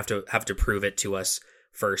they kind of have to prove it to us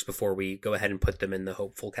first before we go ahead and put them in the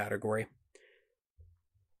hopeful category.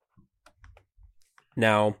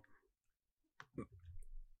 Now,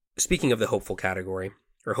 speaking of the hopeful category,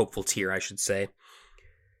 or hopeful tier, I should say,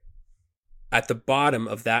 at the bottom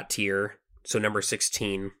of that tier, so number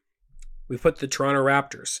 16, we put the Toronto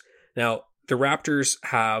Raptors. Now, the Raptors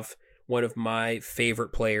have one of my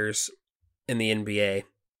favorite players in the NBA,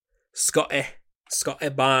 Scotty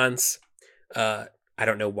Barnes. I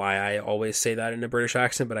don't know why I always say that in a British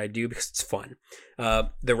accent, but I do because it's fun. The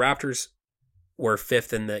Raptors were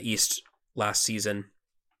 5th in the East last season.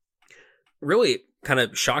 Really kind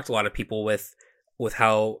of shocked a lot of people with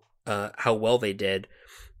how well they did.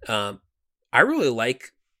 I really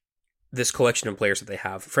like this collection of players that they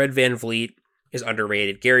have. Fred VanVleet is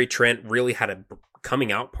underrated. Gary Trent really had a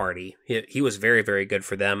coming out party. He was very, very good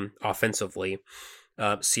for them offensively.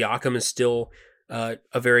 Siakam is still a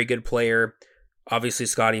very good player. Obviously,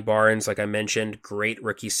 Scotty Barnes, like I mentioned, great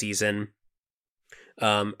rookie season.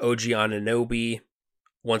 OG Anunoby,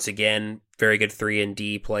 once again, very good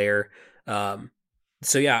 3-and-D player.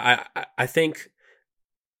 So yeah, I think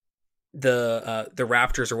the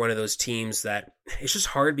Raptors are one of those teams that it's just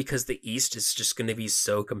hard because the East is just going to be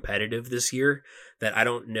so competitive this year that I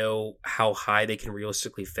don't know how high they can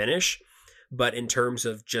realistically finish. But in terms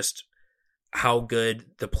of just how good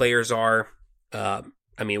the players are,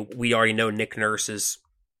 I mean, we already know Nick Nurse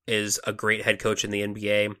is a great head coach in the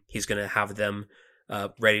NBA. He's going to have them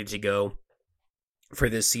ready to go for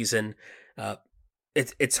this season.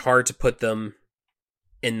 It's hard to put them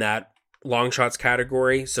in that Longshots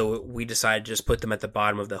category, so we decided to just put them at the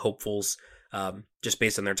bottom of the hopefuls, just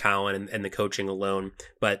based on their talent and the coaching alone.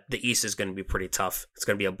 But the East is going to be pretty tough. It's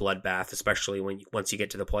going to be a bloodbath, especially once you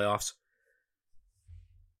get to the playoffs.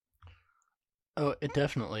 Oh, it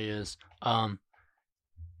definitely is.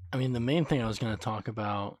 I mean, the main thing I was going to talk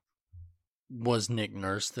about was Nick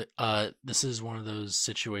Nurse. This is one of those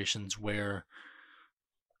situations where,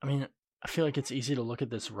 I mean, I feel like it's easy to look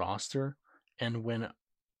at this roster, and when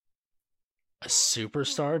a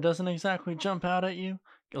superstar doesn't exactly jump out at you,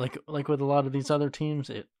 like with a lot of these other teams,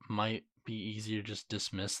 it might be easy to just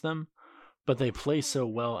dismiss them. But they play so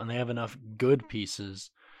well, and they have enough good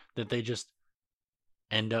pieces that they just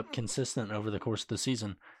end up consistent over the course of the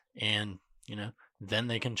season, and then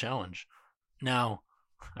they can challenge. Now,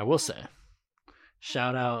 I will say,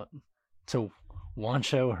 shout out to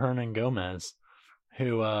Juancho Hernan Gomez,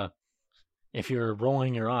 who, if you're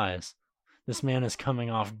rolling your eyes, this man is coming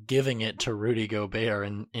off giving it to Rudy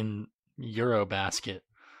Gobert in Eurobasket.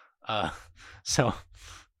 So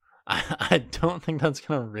I don't think that's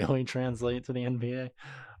going to really translate to the NBA,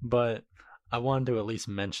 but I wanted to at least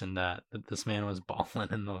mention that this man was balling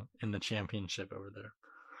in the championship over there.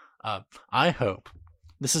 I hope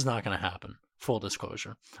this is not going to happen, full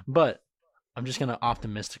disclosure, but I'm just going to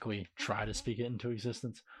optimistically try to speak it into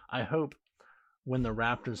existence. I hope when the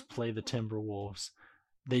Raptors play the Timberwolves,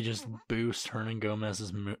 they just boost Hernan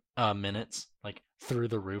Gomez's minutes like through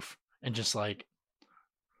the roof and just like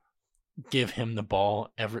give him the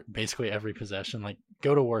ball basically every possession. Like,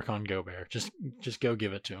 go to work on Gobert. Just go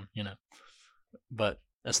give it to him, But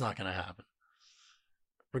that's not going to happen.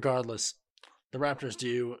 Regardless, the Raptors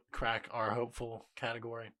do crack our hopeful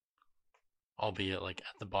category, albeit like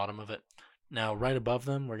at the bottom of it. Now, right above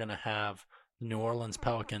them, we're going to have the New Orleans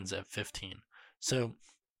Pelicans at 15. So,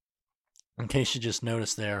 in case you just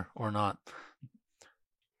noticed there or not,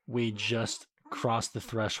 we just crossed the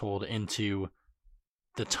threshold into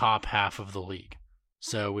the top half of the league.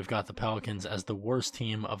 So we've got the Pelicans as the worst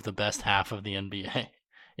team of the best half of the NBA,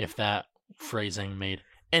 if that phrasing made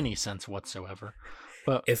any sense whatsoever.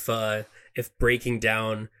 But if breaking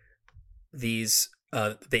down these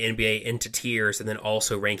the NBA into tiers and then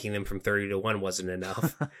also ranking them from 30 to 1 wasn't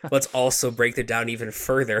enough, let's also break it down even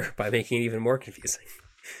further by making it even more confusing.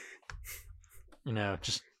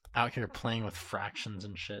 Just out here playing with fractions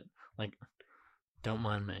and shit. Like, don't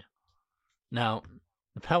mind me. Now,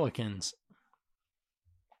 the Pelicans,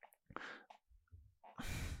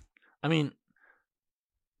 I mean,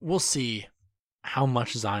 we'll see how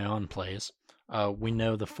much Zion plays. We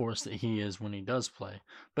know the force that he is when he does play.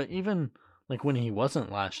 But even like when he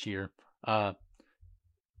wasn't last year,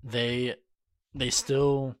 they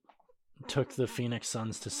still took the Phoenix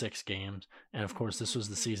Suns to 6 games. And of course, this was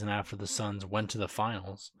the season after the Suns went to the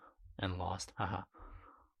finals and lost. Haha.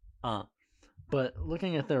 But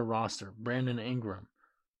looking at their roster, Brandon Ingram,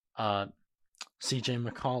 CJ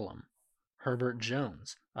McCollum, Herbert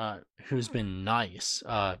Jones, who's been nice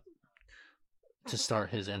to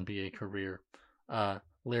start his NBA career.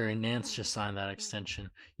 Larry Nance just signed that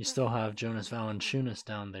extension. You still have Jonas Valanciunas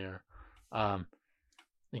down there.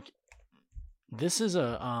 This is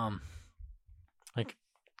a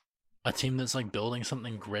team that's like building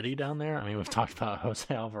something gritty down there. I mean, we've talked about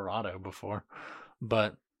Jose Alvarado before,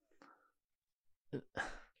 but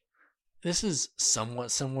this is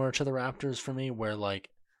somewhat similar to the Raptors for me, where like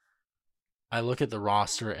I look at the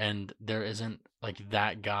roster and there isn't like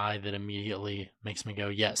that guy that immediately makes me go,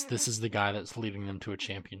 yes, this is the guy that's leading them to a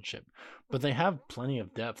championship. But they have plenty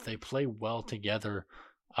of depth. They play well together.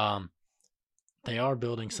 Um, they are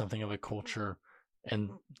building something of a culture, and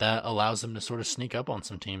that allows them to sort of sneak up on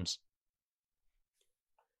some teams.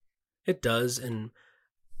 It does, and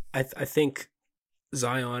I think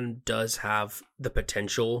Zion does have the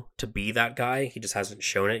potential to be that guy. He just hasn't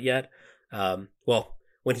shown it yet. Well,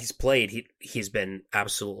 when he's played, he's been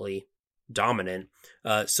absolutely dominant.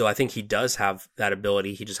 So I think he does have that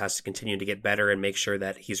ability. He just has to continue to get better and make sure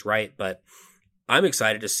that he's right. But I'm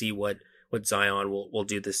excited to see what Zion will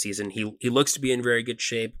do this season. He looks to be in very good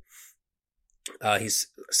shape. He's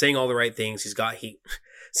saying all the right things.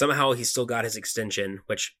 Somehow he still got his extension,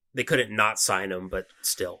 which they couldn't not sign him, but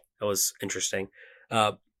still, that was interesting.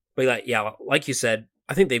 But yeah, like you said,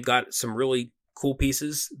 I think they've got some really cool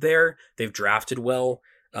pieces there. They've drafted well.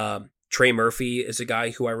 Trey Murphy is a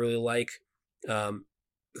guy who I really like.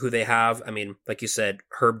 Who they have, I mean, like you said,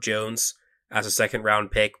 Herb Jones as a second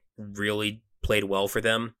round pick really played well for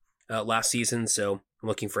them last season. So I'm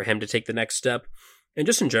looking for him to take the next step. And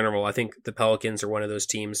just in general, I think the Pelicans are one of those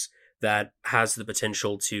teams that has the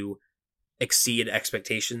potential to exceed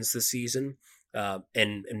expectations this season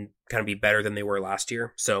and kind of be better than they were last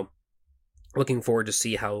year. So looking forward to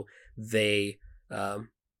see how they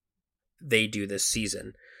do this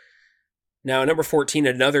season. Now, number 14,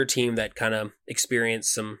 another team that kind of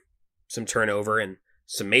experienced some turnover and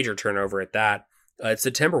some major turnover at that. It's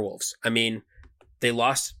the Timberwolves. I mean, they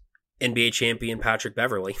lost NBA champion Patrick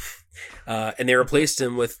Beverley, and they replaced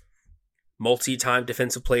him with multi-time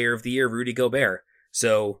Defensive Player of the Year Rudy Gobert.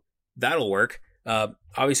 So that'll work.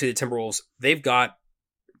 Obviously, the Timberwolves, they've got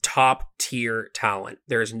top-tier talent.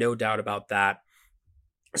 There is no doubt about that.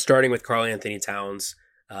 Starting with Karl Anthony Towns,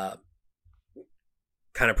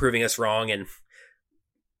 kind of proving us wrong and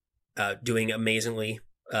doing amazingly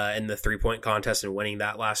in the three-point contest and winning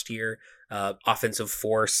that last year. Offensive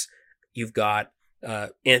force. You've got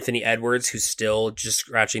Anthony Edwards, who's still just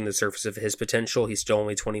scratching the surface of his potential. He's still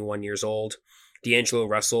only 21 years old. D'Angelo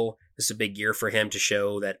Russell, this is a big year for him to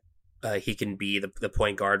show that he can be the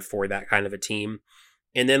point guard for that kind of a team.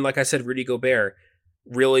 And then, like I said, Rudy Gobert,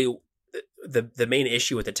 really the main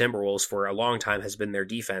issue with the Timberwolves for a long time has been their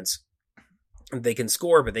defense. They can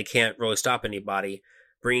score, but they can't really stop anybody.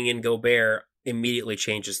 Bringing in Gobert immediately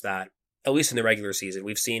changes that, at least in the regular season.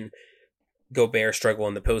 We've seen Gobert struggle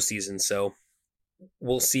in the postseason, so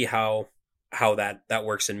we'll see how that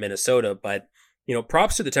works in Minnesota. But,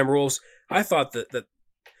 props to the Timberwolves. I thought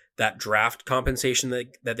that draft compensation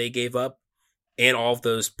that they gave up and all of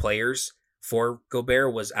those players for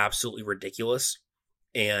Gobert was absolutely ridiculous.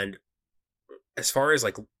 And as far as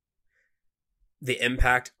like the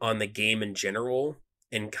impact on the game in general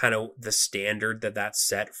and kind of the standard that's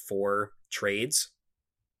set for trades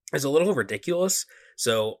is a little ridiculous.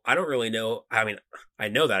 So I don't really know. I mean, I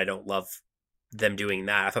know that I don't love them doing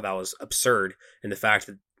that. I thought that was absurd. And the fact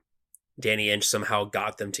that Danny Ainge somehow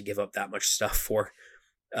got them to give up that much stuff for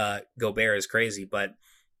Gobert is crazy. But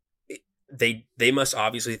they must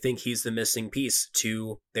obviously think he's the missing piece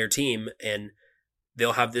to their team, and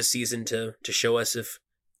they'll have this season to show us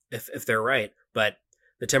if they're right. But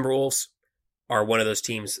the Timberwolves are one of those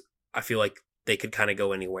teams I feel like they could kind of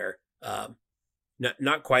go anywhere.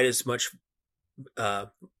 Not quite as much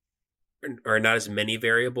or not as many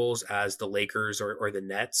variables as the Lakers or the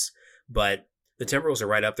Nets, but the Timberwolves are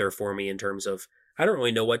right up there for me in terms of I don't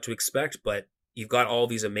really know what to expect, but you've got all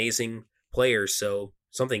these amazing players, so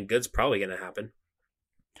something good's probably going to happen.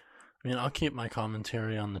 I mean, I'll keep my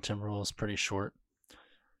commentary on the Timberwolves pretty short.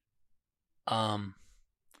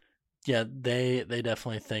 Yeah, they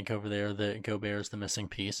definitely think over there that Gobert is the missing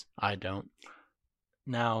piece. I don't.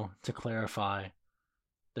 Now, to clarify,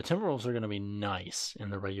 the Timberwolves are going to be nice in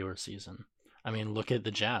the regular season. I mean, look at the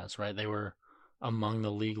Jazz, right? They were among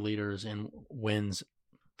the league leaders in wins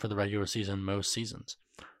for the regular season most seasons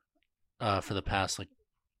for the past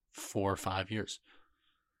 4 or 5 years.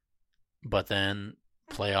 But then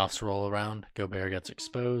playoffs roll around, Gobert gets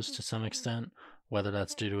exposed to some extent, whether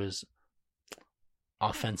that's due to his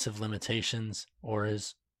offensive limitations or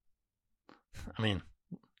his,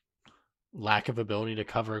 lack of ability to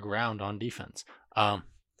cover ground on defense.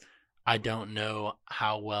 I don't know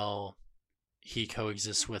how well he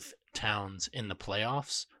coexists with Towns in the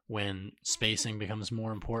playoffs when spacing becomes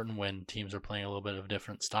more important, when teams are playing a little bit of a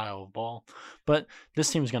different style of ball. But this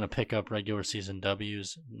team's going to pick up regular season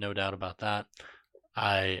W's, no doubt about that.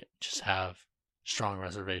 I just have strong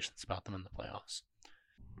reservations about them in the playoffs.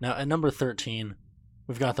 Now, at number 13,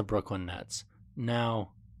 we've got the Brooklyn Nets.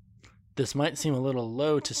 Now, this might seem a little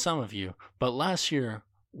low to some of you, but last year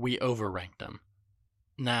we overranked them.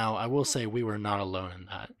 Now, I will say we were not alone in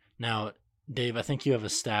that. Now, Dave, I think you have a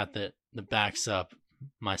stat that backs up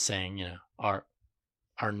my saying, are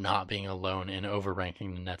not being alone in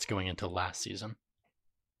overranking the Nets going into last season.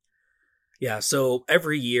 Yeah, so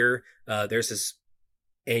every year there's this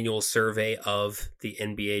annual survey of the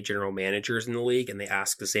NBA general managers in the league, and they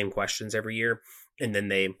ask the same questions every year, and then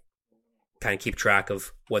they kind of keep track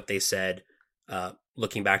of what they said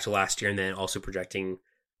looking back to last year, and then also projecting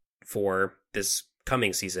for this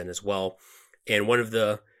coming season as well. And one of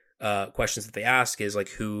the questions that they ask is like,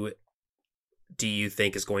 who do you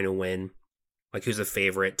think is going to win? Like, who's the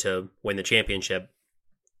favorite to win the championship?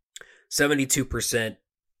 72%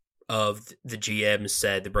 of the GMs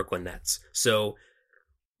said the Brooklyn Nets. So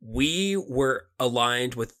we were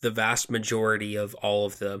aligned with the vast majority of all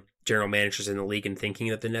of the general managers in the league in thinking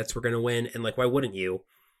that the Nets were going to win. And like, why wouldn't you?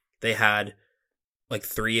 They had like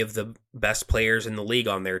 3 of the best players in the league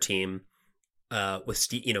on their team, with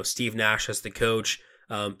Steve Nash as the coach,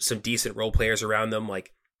 some decent role players around them.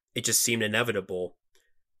 Like, it just seemed inevitable.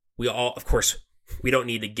 We all, of course, we don't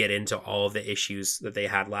need to get into all of the issues that they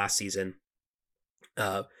had last season,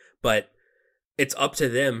 but it's up to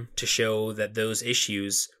them to show that those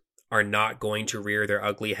issues are not going to rear their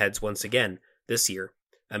ugly heads once again this year.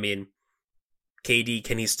 I mean, KD,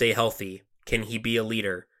 can he stay healthy? Can he be a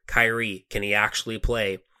leader? Kyrie, can he actually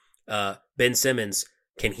play? Ben Simmons,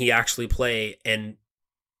 can he actually play? And,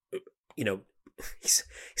 he's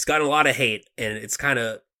gotten a lot of hate, and it's kind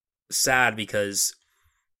of sad because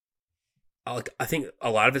I think a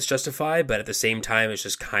lot of it's justified, but at the same time, it's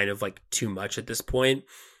just kind of like too much at this point.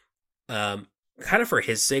 Kind of for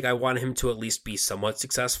his sake, I want him to at least be somewhat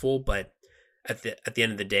successful, but at the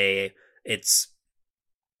end of the day, it's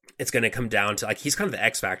going to come down to, like, he's kind of the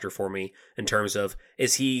X factor for me in terms of,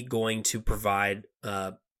 is he going to provide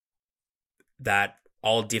that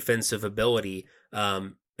all defensive ability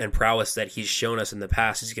and prowess that he's shown us in the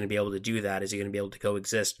past? Is he going to be able to do that? Is he going to be able to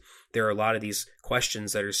coexist? There are a lot of these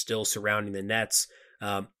questions that are still surrounding the Nets.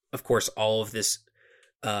 Of course, all of this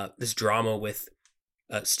drama with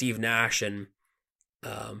Steve Nash and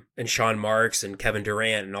Sean Marks and Kevin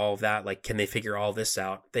Durant and all of that. Like, can they figure all this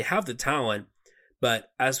out? They have the talent,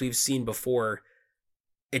 but as we've seen before,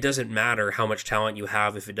 it doesn't matter how much talent you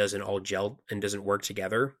have if it doesn't all gel and doesn't work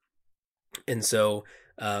together. And so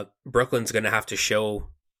Brooklyn's going to have to show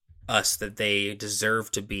us that they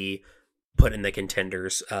deserve to be put in the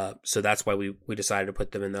contenders. So that's why we decided to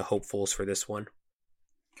put them in the hopefuls for this one.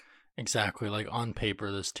 Exactly. Like, on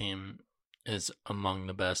paper, this team is among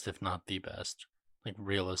the best, if not the best. Like,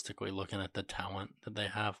 realistically, looking at the talent that they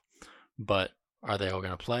have. But are they all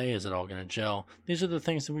going to play? Is it all going to gel? These are the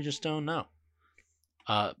things that we just don't know.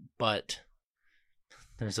 But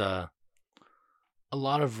there's a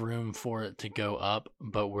lot of room for it to go up,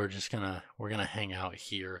 but we're gonna hang out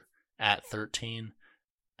here at 13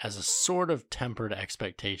 as a sort of tempered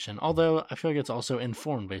expectation. Although I feel like it's also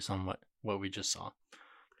informed based on what we just saw.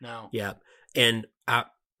 Now, yeah, and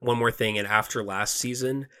one more thing. And after last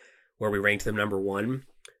season, where we ranked them number 1,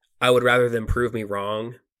 I would rather them prove me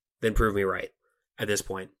wrong than prove me right. At this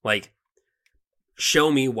point, like,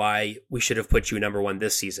 show me why we should have put you number 1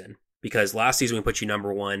 this season. Because last season we put you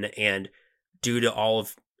number 1, and due to all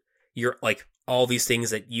of your, like, all these things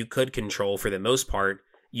that you could control for the most part,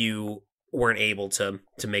 you weren't able to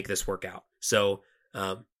make this work out. So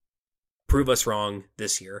prove us wrong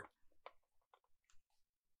this year.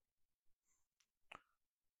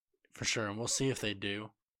 For sure, and we'll see if they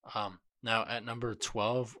do. Now at number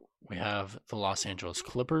 12, we have the Los Angeles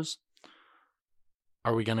Clippers.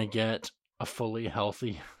 Are we going to get a fully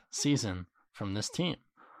healthy season from this team?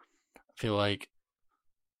 I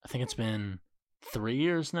think it's been 3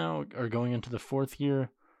 years now, or going into the 4th year,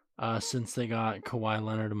 since they got Kawhi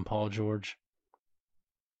Leonard and Paul George.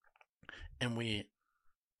 And we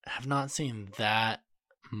have not seen that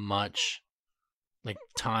much, like,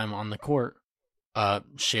 time on the court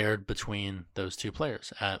shared between those two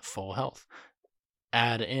players at full health.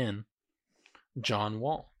 Add in John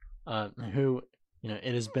Wall, who,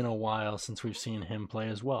 it has been a while since we've seen him play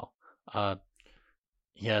as well.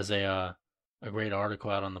 He has a great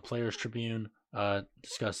article out on the Players Tribune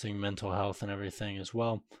discussing mental health and everything as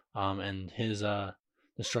well, and his the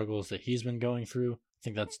struggles that he's been going through. I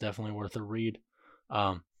think that's definitely worth a read.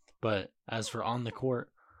 But as for on the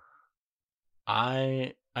court,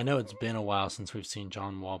 I know it's been a while since we've seen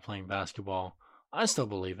John Wall playing basketball. I still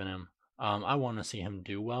believe in him. I want to see him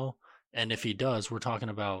do well, and if he does, we're talking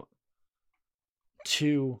about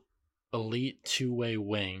 2 elite two-way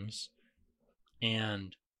wings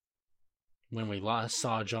and when we last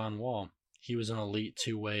saw John Wall, he was an elite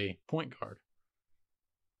two-way point guard.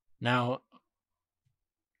 Now,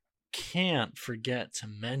 can't forget to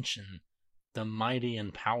mention the mighty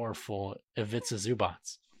and powerful Ivica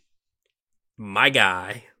Zubac. My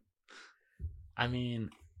guy. I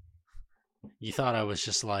mean, you thought I was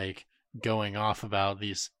just like going off about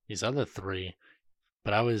these other three,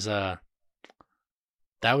 but I was that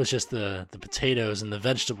was just the potatoes and the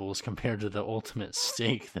vegetables compared to the ultimate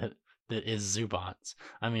steak that is Zubac.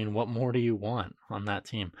 I mean, what more do you want on that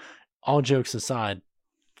team? All jokes aside,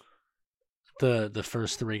 the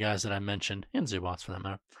first three guys that I mentioned, and Zubac for that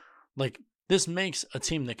matter, like, this makes a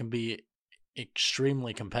team that can be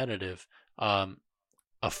extremely competitive,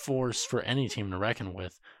 a force for any team to reckon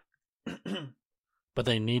with. But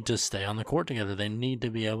they need to stay on the court together. They need to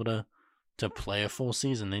be able to play a full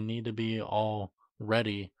season. They need to be all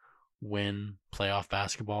ready when playoff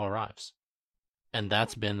basketball arrives. And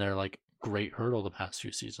that's been their like great hurdle the past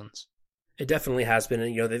few seasons. It definitely has been.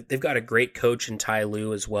 And, you know, they've got a great coach in Ty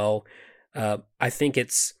Lue as well. I think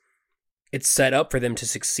it's set up for them to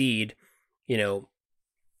succeed. You know,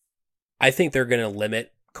 I think they're going to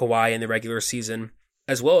limit Kawhi in the regular season,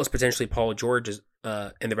 as well as potentially Paul George in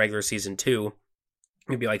the regular season too.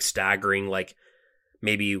 Maybe like staggering, like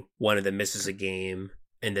maybe one of them misses a game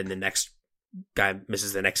and then the next guy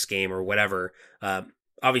misses the next game or whatever.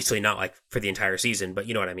 Obviously not like for the entire season, but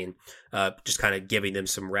you know what I mean? Just kind of giving them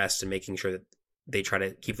some rest and making sure that they try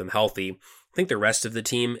to keep them healthy. I think the rest of the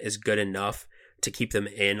team is good enough to keep them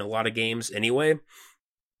in a lot of games anyway.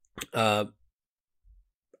 I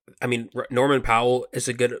mean, Norman Powell is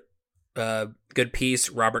a good piece.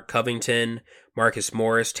 Robert Covington, Marcus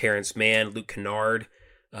Morris, Terrence Mann, Luke Kennard,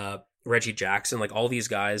 Reggie Jackson, like all these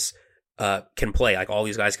guys can play. Like all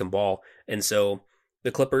these guys can ball. And so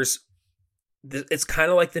the Clippers, it's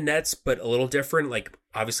kind of like the Nets, but a little different. Like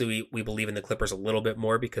obviously we believe in the Clippers a little bit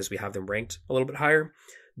more because we have them ranked a little bit higher,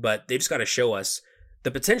 but they just got to show us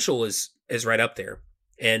the potential is right up there.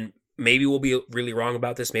 And maybe we'll be really wrong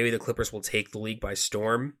about this. Maybe the Clippers will take the league by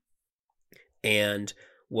storm and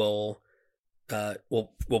we'll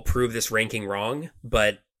prove this ranking wrong.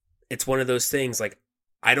 But it's one of those things, like,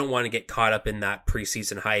 I don't want to get caught up in that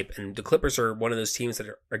preseason hype. And the Clippers are one of those teams that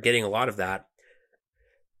are getting a lot of that.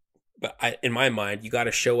 But in my mind, you got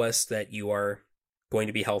to show us that you are going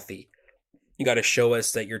to be healthy. You got to show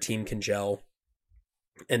us that your team can gel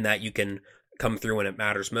and that you can come through when it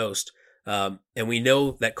matters most. And we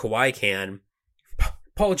know that Kawhi can.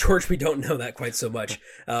 Paul George, we don't know that quite so much.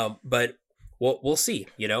 But we'll see,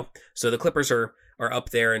 you know? So the Clippers are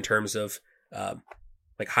up there in terms of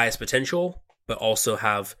like highest potential, but also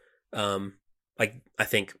have like, I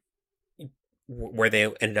think where they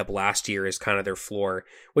ended up last year is kind of their floor,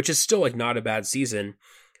 which is still like not a bad season.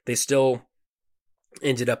 They still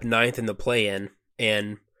ended up 9th in the play-in,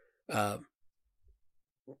 and of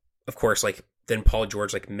course, like then Paul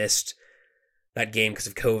George like missed that game because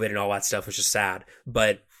of COVID and all that stuff, which is sad.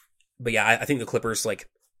 But yeah, I think the Clippers, like,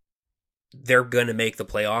 they're gonna make the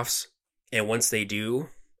playoffs, and once they do,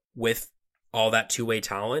 with all that two-way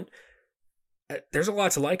talent, there's a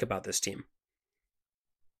lot to like about this team.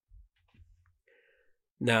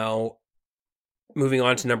 Now, moving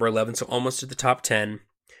on to number 11, so almost to the top 10,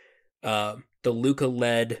 the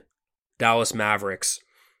Luka-led Dallas Mavericks.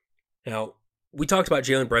 Now, we talked about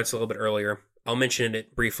Jalen Brunson a little bit earlier. I'll mention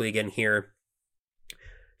it briefly again here.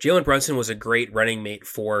 Jalen Brunson was a great running mate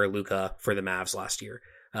for Luka for the Mavs last year.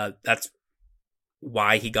 That's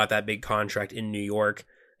why he got that big contract in New York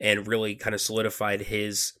and really kind of solidified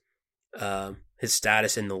his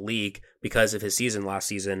status in the league because of his season last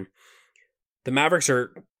season. The Mavericks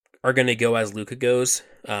are going to go as Luka goes.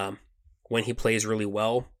 When he plays really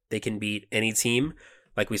well, they can beat any team,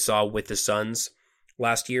 like we saw with the Suns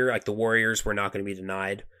last year. Like the Warriors were not going to be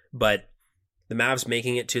denied, but the Mavs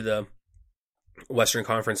making it to the Western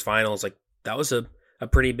Conference Finals, like that was a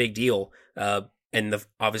pretty big deal. And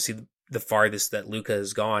obviously the farthest that Luka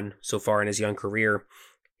has gone so far in his young career,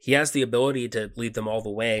 he has the ability to lead them all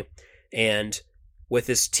the way. And with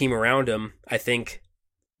this team around him, I think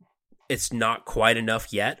it's not quite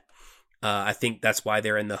enough yet. I think that's why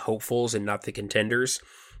they're in the hopefuls and not the contenders,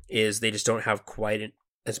 is they just don't have quite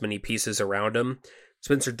as many pieces around him.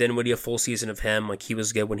 Spencer Dinwiddie, a full season of him, like he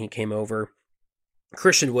was good when he came over.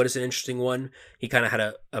 Christian Wood is an interesting one. He kind of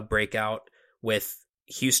had a breakout with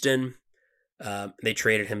Houston. They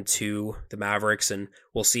traded him to the Mavericks, and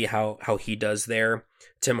we'll see how he does there.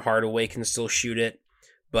 Tim Hardaway can still shoot it,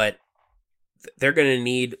 but they're going to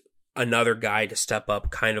need another guy to step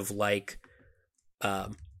up, kind of like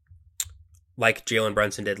Jalen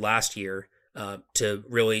Brunson did last year. to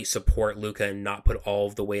really support Luka and not put all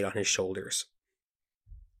of the weight on his shoulders.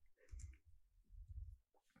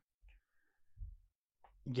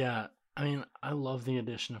 Yeah, I mean, I love the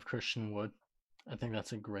addition of Christian Wood. I think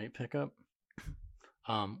that's a great pickup.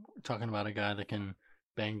 Talking about a guy that can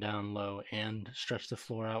bang down low and stretch the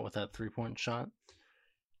floor out with that 3-point shot.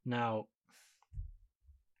 Now,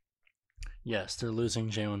 yes, they're losing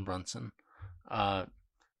Jalen Brunson,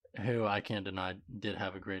 who I can't deny did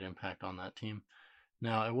have a great impact on that team.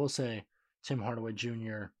 Now, I will say Tim Hardaway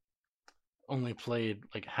Jr. only played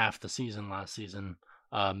like half the season last season,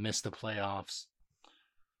 missed the playoffs.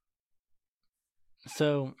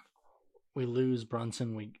 So we lose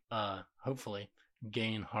Brunson. We hopefully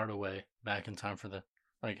gain Hardaway back in time for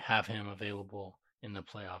have him available in the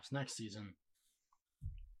playoffs next season.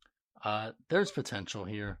 There's potential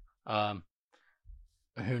here.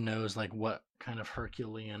 Who knows what kind of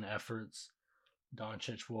Herculean efforts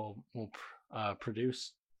Doncic will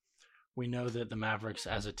produce. We know that the Mavericks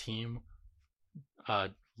as a team,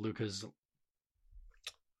 Luka's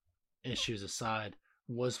issues aside,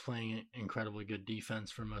 was playing incredibly good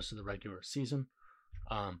defense for most of the regular season.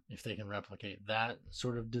 If they can replicate that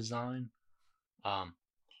sort of design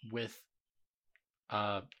with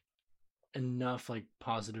enough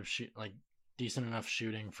positive decent enough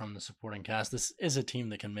shooting from the supporting cast, this is a team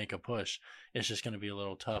that can make a push. It's just going to be a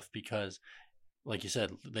little tough because, like you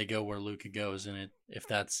said, they go where Luka goes, and if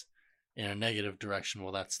that's in a negative direction,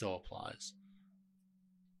 well, that still applies.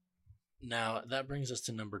 Now, that brings us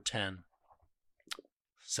to number 10.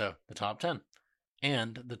 So, the top 10.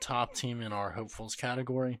 And the top team in our hopefuls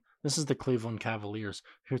category, this is the Cleveland Cavaliers,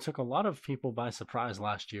 who took a lot of people by surprise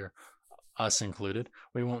last year, us included.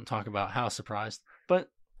 We won't talk about how surprised,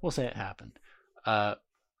 but we'll say it happened.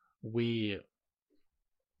 We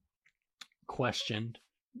questioned,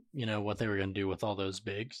 what they were going to do with all those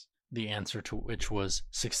bigs, the answer to which was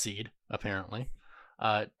succeed, apparently.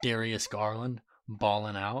 Darius Garland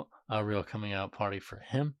balling out, a real coming out party for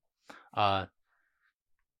him.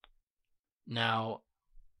 Now,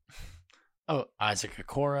 Isaac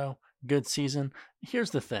Okoro, good season. Here's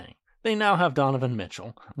the thing. They now have Donovan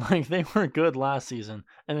Mitchell. They were good last season,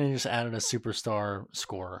 and they just added a superstar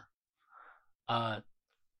scorer.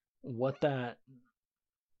 What that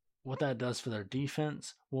does for their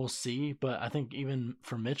defense, we'll see. But I think even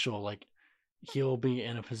for Mitchell, he'll be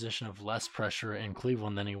in a position of less pressure in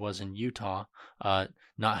Cleveland than he was in Utah,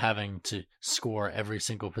 not having to score every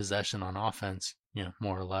single possession on offense,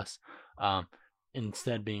 more or less.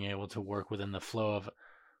 Instead being able to work within the flow of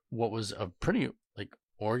what was a pretty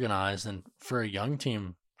organized and, for a young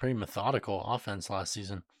team, pretty methodical offense last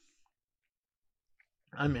season.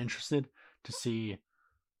 I'm interested to see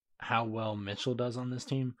how well Mitchell does on this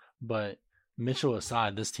team, but Mitchell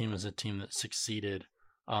aside, this team is a team that succeeded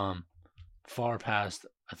far past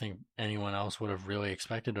I think anyone else would have really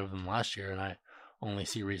expected of them last year, and I only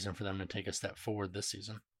see reason for them to take a step forward this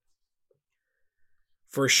season.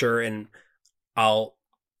 For sure, and I'll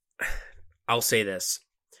say this.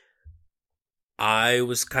 I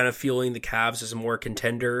was kind of feeling the Cavs as a more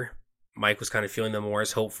contender. Mike was kind of feeling them more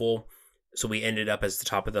as hopeful. So we ended up as the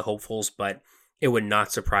top of the hopefuls, but it would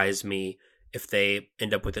not surprise me if they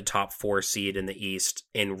end up with the top 4 seed in the East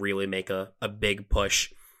and really make a big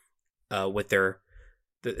push with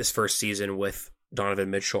this first season with Donovan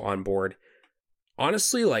Mitchell on board.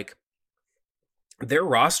 Honestly, their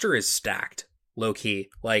roster is stacked, low key.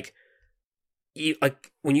 When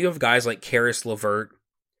you have guys like Karis LeVert,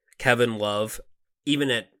 Kevin Love,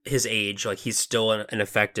 even at his age, he's still an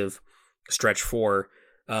effective stretch 4.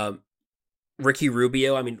 Ricky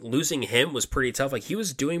Rubio, losing him was pretty tough. He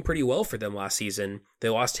was doing pretty well for them last season. They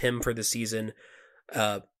lost him for the season.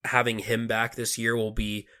 Having him back this year will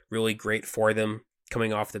be really great for them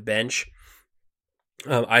coming off the bench.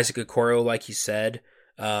 Isaac Okoro, like you said.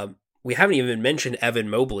 We haven't even mentioned Evan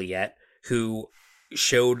Mobley yet, who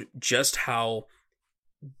showed just how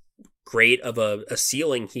great of a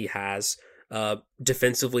ceiling he has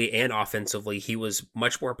defensively and offensively. He was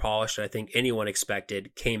much more polished than I think anyone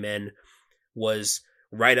expected. Came in, was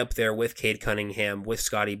right up there with Cade Cunningham, with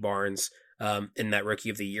Scotty Barnes in that Rookie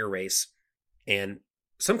of the Year race. And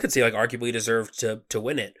some could say arguably deserved to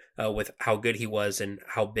win it with how good he was and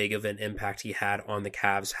how big of an impact he had on the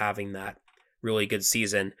Cavs having that really good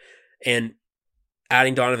season. And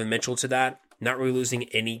adding Donovan Mitchell to that, not really losing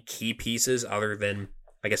any key pieces other than,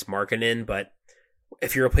 I guess, Markkanen. But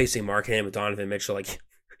if you're replacing Markkanen with Donovan Mitchell,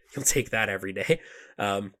 you'll take that every day.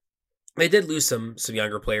 They did lose some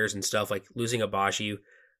younger players and stuff, losing Abaji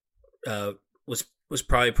was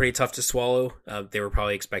probably pretty tough to swallow. They were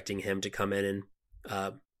probably expecting him to come in and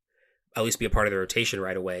at least be a part of the rotation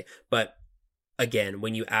right away. But again,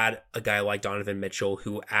 when you add a guy like Donovan Mitchell,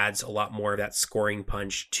 who adds a lot more of that scoring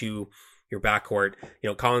punch to your backcourt,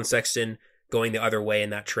 Colin Sexton going the other way in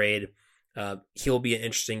that trade, he'll be an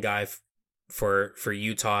interesting guy for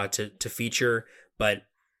Utah to feature. But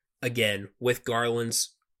again, with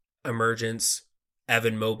Garland's emergence,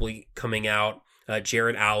 Evan Mobley coming out,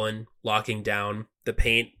 Jared Allen locking down the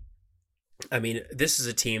paint. I mean, this is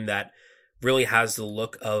a team that really has the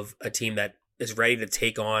look of a team that is ready to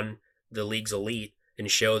take on the league's elite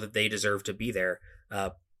and show that they deserve to be there.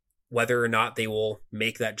 Whether or not they will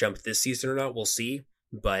make that jump this season or not, we'll see.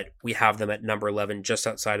 But we have them at number 11, just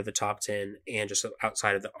outside of the top 10 and just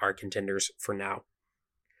outside of our contenders for now.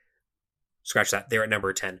 Scratch that. They're at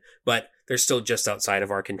number 10, but they're still just outside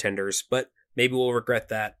of our contenders. But maybe we'll regret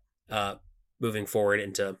that moving forward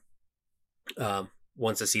into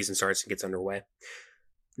once the season starts and gets underway.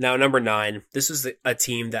 Now, number 9, this is a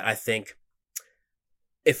team that I think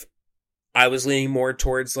if I was leaning more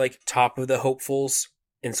towards like top of the hopefuls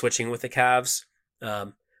and switching with the Cavs,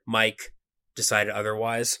 Mike decided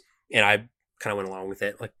otherwise, and I kind of went along with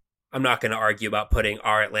it. Like, I'm not going to argue about putting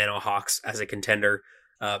our Atlanta Hawks as a contender.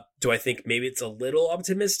 Do I think maybe it's a little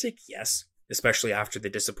optimistic? Yes, especially after the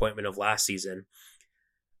disappointment of last season.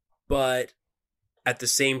 But at the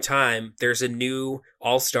same time, there's a new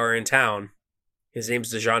all-star in town. His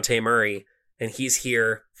name's DeJounte Murray, and he's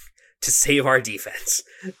here to save our defense,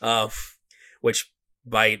 which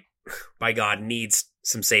by God needs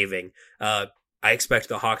some saving. I expect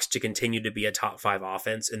the Hawks to continue to be a top 5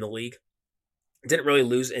 offense in the league. Didn't really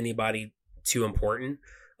lose anybody too important,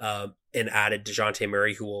 and added DeJounte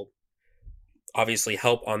Murray, who will obviously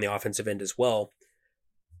help on the offensive end as well.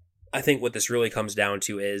 I think what this really comes down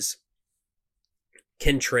to is,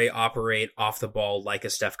 can Trey operate off the ball like a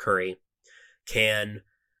Steph Curry? Can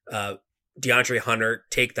DeAndre Hunter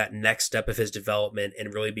take that next step of his development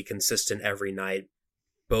and really be consistent every night,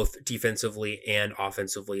 both defensively and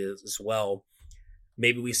offensively as well?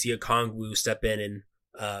 Maybe we see a Kongwu step in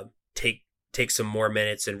and take some more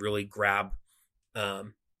minutes and really grab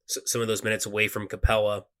some of those minutes away from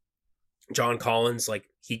Capella. John Collins, like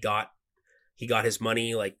he got his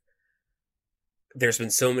money. Like, there's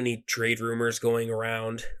been so many trade rumors going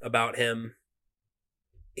around about him.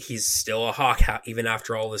 He's still a Hawk even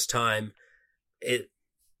after all this time.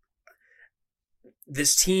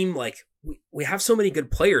 This team, like, we have so many good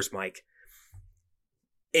players, Mike.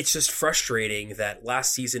 It's just frustrating that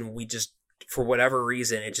last season we just, for whatever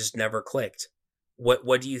reason, it just never clicked.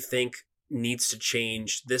 What do you think needs to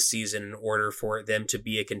change this season in order for them to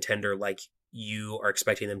be a contender like you are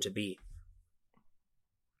expecting them to be?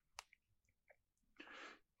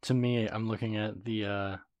 To me, I'm looking at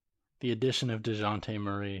the addition of DeJounte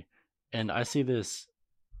Murray, and I see this,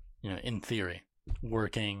 in theory,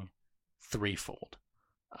 working threefold.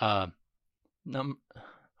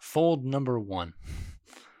 Fold number 1,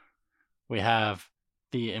 we have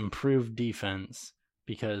the improved defense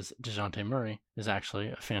because DeJounte Murray is actually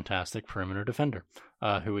a fantastic perimeter defender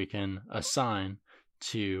who we can assign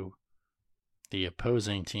to the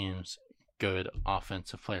opposing team's good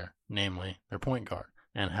offensive player, namely their point guard,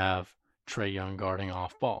 and have Trae Young guarding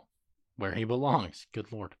off ball where he belongs.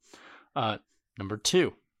 Good Lord. Number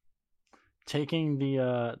 2, taking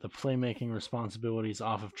the playmaking responsibilities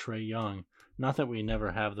off of Trae Young. Not that we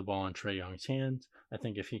never have the ball in Trae Young's hands. I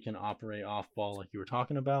think if he can operate off ball like you were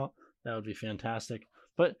talking about, that would be fantastic.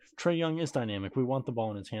 But Trae Young is dynamic. We want the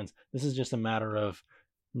ball in his hands. This is just a matter of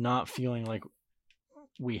not feeling like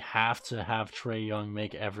we have to have Trae Young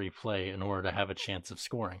make every play in order to have a chance of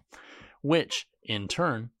scoring, which in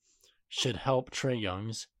turn should help Trae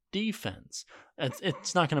Young's defense.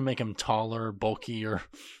 It's not going to make him taller, bulky, or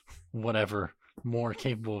whatever, more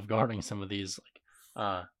capable of guarding some of these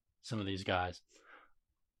guys.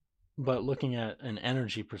 But looking at an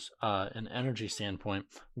energy standpoint,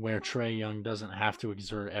 where Trae Young doesn't have to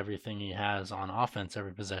exert everything he has on offense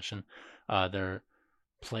every possession, there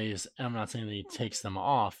plays. I'm not saying that he takes them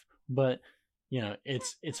off, but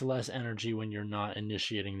it's less energy when you're not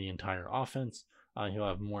initiating the entire offense. He'll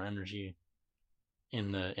have more energy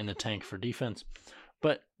in the tank for defense.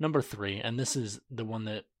 But number 3, and this is the one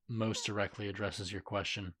that most directly addresses your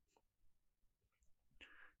question,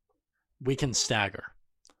 we can stagger.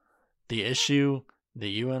 The issue that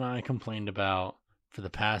you and I complained about for the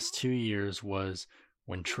past 2 years was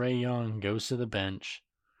when Trae Young goes to the bench,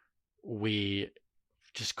 we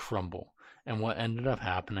just crumble. And what ended up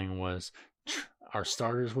happening was our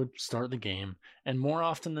starters would start the game, and more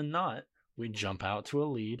often than not, we'd jump out to a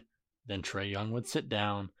lead, then Trae Young would sit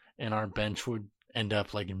down, and our bench would end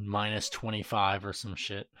up like minus 25 or some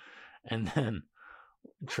shit. And then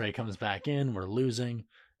Trae comes back in, we're losing,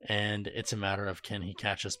 and it's a matter of can he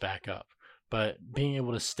catch us back up. But being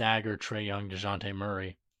able to stagger Trae Young, DeJounte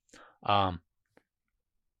Murray, um,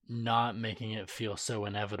 not making it feel so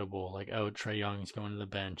inevitable, like, oh, Trae Young's going to the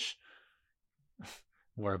bench,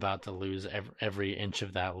 we're about to lose every inch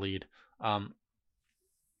of that lead. I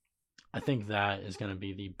think that is going to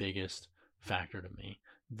be the biggest factor to me,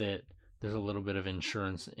 that there's a little bit of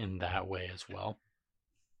insurance in that way as well.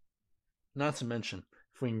 Not to mention,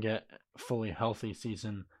 if we can get a fully healthy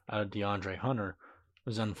season out of DeAndre Hunter, it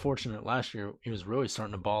was unfortunate last year. He was really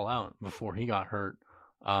starting to ball out before he got hurt.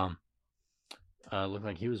 Looked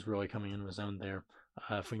like he was really coming into his own there.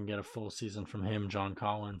 If we can get a full season from him, John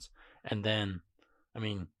Collins, and then, I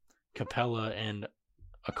mean, Capella and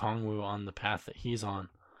Okongwu on the path that he's on,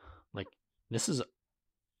 like, this is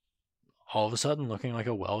all of a sudden looking like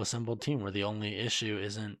a well-assembled team where the only issue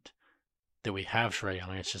isn't that we have Trae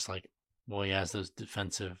Young. It's just like, well, he has those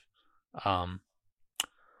defensive, let's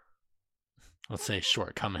say,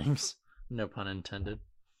 shortcomings. No pun intended.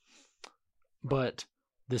 But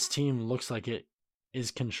this team looks like it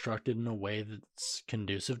is constructed in a way that's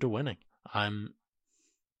conducive to winning. I'm,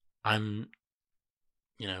 I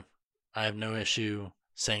have no issue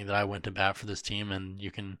saying that I went to bat for this team, and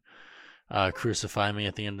you can crucify me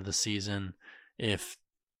at the end of the season if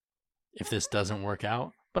this doesn't work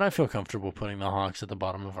out. But I feel comfortable putting the Hawks at the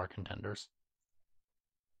bottom of our contenders.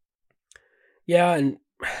 Yeah, and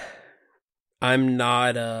I'm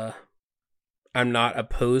not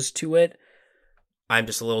opposed to it. I'm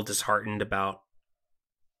just a little disheartened about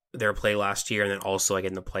their play last year, and then also like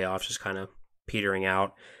in the playoffs just kind of petering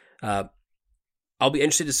out. I'll be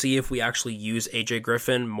interested to see if we actually use AJ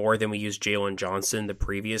Griffin more than we used Jalen Johnson the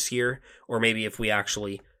previous year, or maybe if we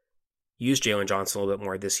actually use Jalen Johnson a little bit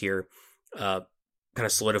more this year, kind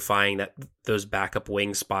of solidifying those backup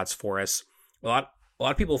wing spots for us. A lot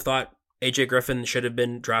of people thought AJ Griffin should have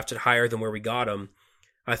been drafted higher than where we got him.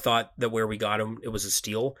 I thought that where we got him, it was a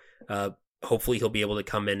steal. Hopefully he'll be able to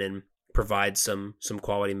come in and provide some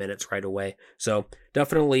quality minutes right away. So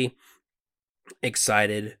definitely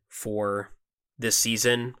excited for this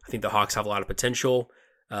season. I think the Hawks have a lot of potential.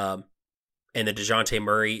 And the DeJounte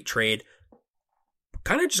Murray trade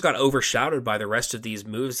kind of just got overshadowed by the rest of these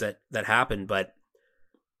moves that happened. But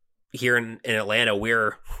here in Atlanta,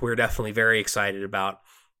 we're definitely very excited about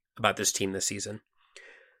this team this season.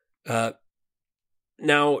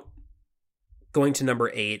 Now, going to number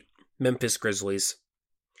 8, Memphis Grizzlies.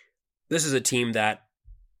 This is a team that,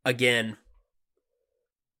 again,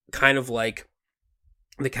 kind of like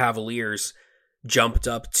the Cavaliers, jumped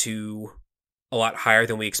up to a lot higher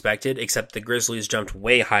than we expected, except the Grizzlies jumped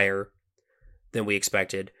way higher than we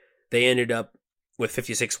expected. They ended up with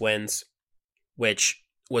 56 wins, which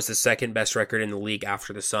was the second best record in the league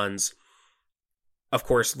after the Suns. Of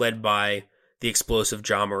course, led by the explosive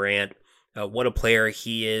Ja Morant. What a player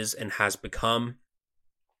he is and has become.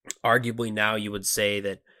 Arguably now you would say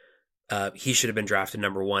that he should have been drafted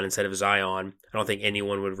number 1 instead of Zion. I don't think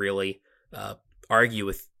anyone would really argue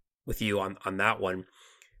with you on that one.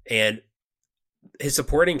 And his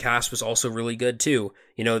supporting cast was also really good too.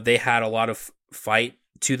 You know, they had a lot of fight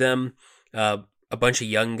to them. A bunch of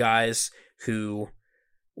young guys who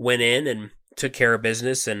went in and took care of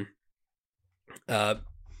business, and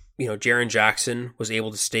Jaren Jackson was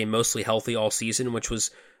able to stay mostly healthy all season, which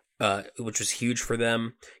was huge for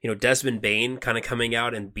them. You know, Desmond Bane kind of coming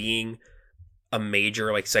out and being a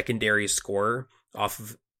major like secondary scorer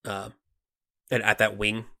off of at that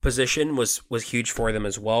wing position was huge for them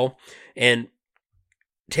as well. And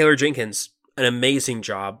Taylor Jenkins, an amazing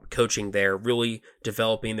job coaching there, really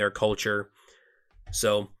developing their culture.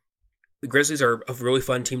 So the Grizzlies are a really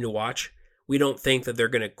fun team to watch. We don't think that they're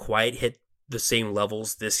going to quite hit the same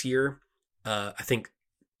levels this year. I think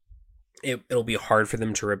it'll be hard for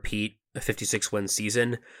them to repeat a 56-win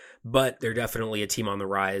season, but they're definitely a team on the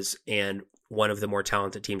rise and one of the more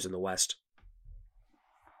talented teams in the West.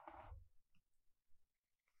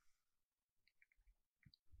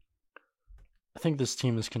 I think this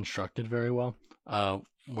team is constructed very well,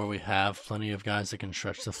 where we have plenty of guys that can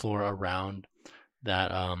stretch the floor around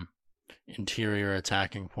that interior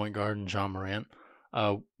attacking point guard and Ja Morant.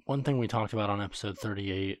 One thing we talked about on episode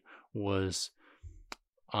 38 was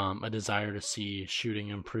a desire to see shooting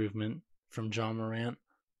improvement from Ja Morant,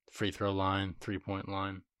 free throw line, 3-point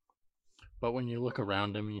line. But when you look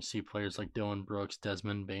around him, you see players like Dylan Brooks,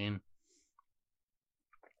 Desmond Bane,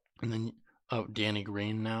 and then Danny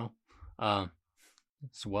Green now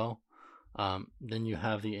as well. Then you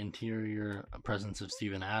have the interior presence of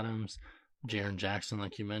Steven Adams, Jaren Jackson,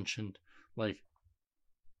 like you mentioned. Like,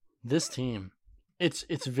 this team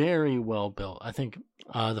It's very well built. I think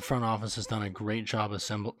the front office has done a great job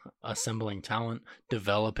assembling talent,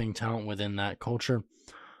 developing talent within that culture.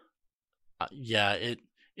 Yeah,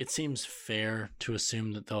 it seems fair to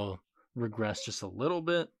assume that they'll regress just a little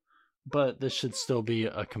bit, but this should still be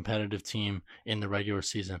a competitive team in the regular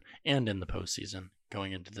season and in the postseason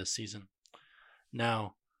going into this season.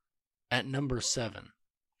 Now, at number 7,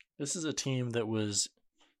 this is a team that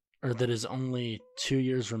is only 2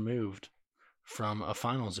 years removed from a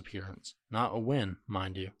finals appearance. Not a win,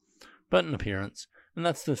 mind you, but an appearance, and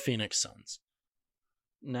that's the Phoenix Suns.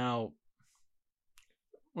 Now,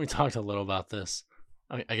 we talked a little about this,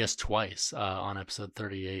 I guess twice on episode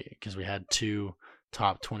 38, because we had 2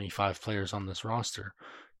 top 25 players on this roster,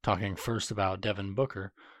 talking first about Devin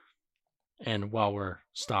Booker. And while we're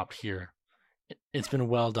stopped here, it's been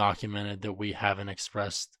well documented that we haven't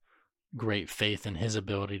expressed great faith in his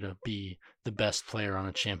ability to be the best player on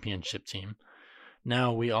a championship team.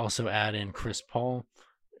 Now we also add in Chris Paul,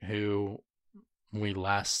 who we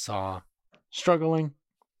last saw struggling.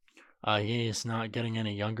 He is not getting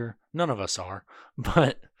any younger. None of us are,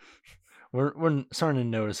 but we're starting to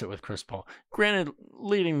notice it with Chris Paul. Granted,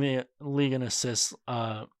 leading the league in assists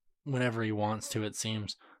whenever he wants to, it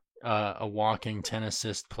seems. A walking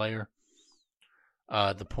 10-assist player.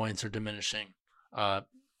 The points are diminishing. A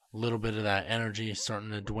little bit of that energy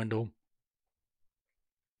starting to dwindle.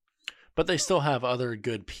 But they still have other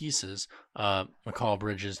good pieces. McCall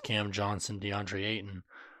Bridges, Cam Johnson, DeAndre Ayton.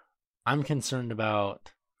 I'm concerned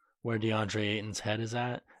about where DeAndre Ayton's head is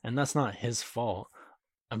at, and that's not his fault.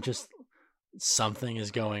 Something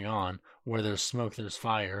is going on. Where there's smoke, there's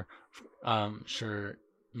fire. Sure,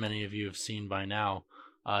 many of you have seen by now.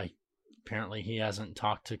 Apparently he hasn't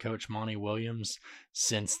talked to Coach Monty Williams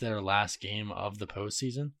since their last game of the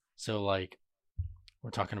postseason. So,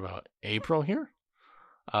 we're talking about April here?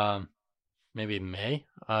 Maybe May,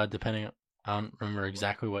 depending. I don't remember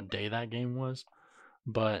exactly what day that game was.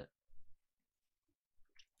 But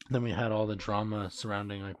then we had all the drama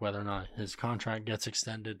surrounding whether or not his contract gets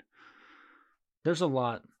extended. There's a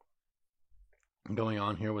lot going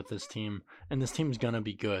on here with this team, and this team's going to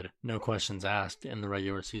be good, no questions asked, in the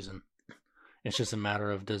regular season. It's just a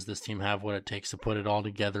matter of, does this team have what it takes to put it all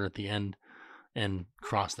together at the end and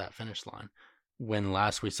cross that finish line? When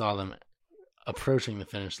last we saw them approaching the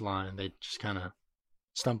finish line, they just kind of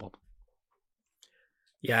stumbled.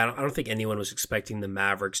 Yeah, I don't think anyone was expecting the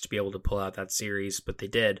Mavericks to be able to pull out that series, but they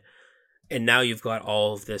did. And now you've got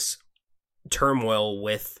all of this turmoil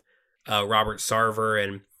with Robert Sarver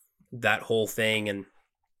and that whole thing, and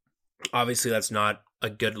obviously that's not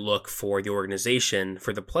a good look for the organization,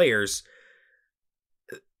 for the players.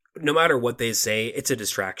 No matter what they say, it's a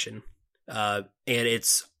distraction, and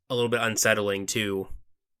it's a little bit unsettling too,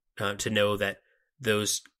 to know that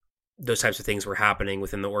those types of things were happening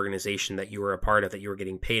within the organization that you were a part of, that you were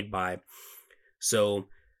getting paid by. So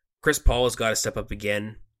Chris Paul has got to step up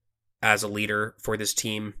again as a leader for this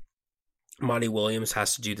team. Monty Williams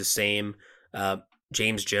has to do the same.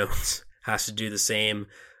 James Jones has to do the same.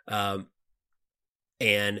 And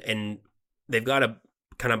they've got to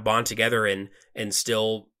kind of bond together and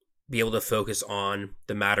still be able to focus on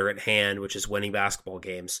the matter at hand, which is winning basketball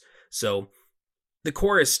games. So the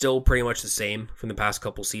core is still pretty much the same from the past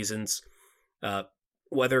couple seasons.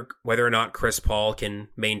 Whether or not Chris Paul can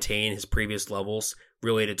maintain his previous levels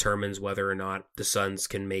really determines whether or not the Suns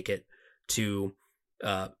can make it to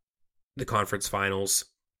the conference finals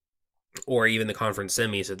or even the conference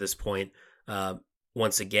semis at this point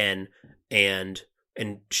once again, and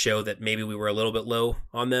show that maybe we were a little bit low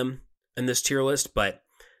on them in this tier list. But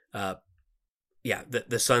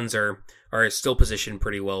the Suns are still positioned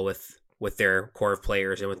pretty well with their core of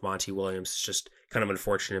players and with Monty Williams. It's just kind of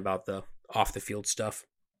unfortunate about the off the field stuff.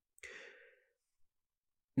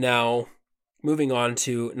 Now, moving on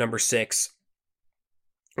to number 6,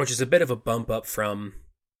 which is a bit of a bump up from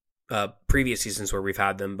previous seasons where we've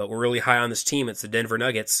had them, but we're really high on this team. It's the Denver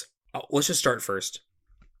Nuggets. Let's just start first.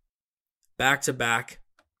 Back-to-back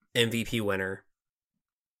MVP winner,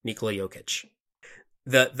 Nikola Jokic.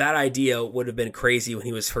 That idea would have been crazy when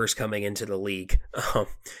he was first coming into the league.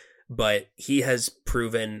 But he has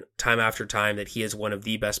proven time after time that he is one of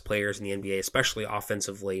the best players in the NBA, especially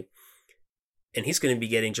offensively. And he's going to be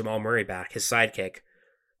getting Jamal Murray back, his sidekick.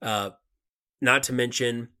 Not to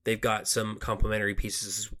mention, they've got some complementary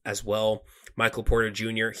pieces as well. Michael Porter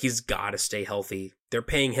Jr., he's got to stay healthy. They're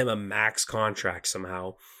paying him a max contract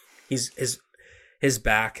somehow. His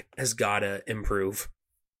back has got to improve.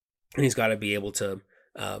 And he's got to be able to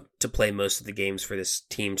play most of the games for this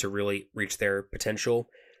team to really reach their potential.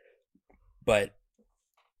 But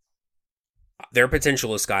their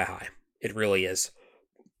potential is sky high. It really is.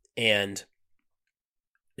 And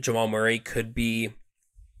Jamal Murray could be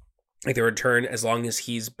like the return, as long as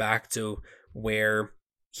he's back to where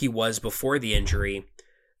he was before the injury.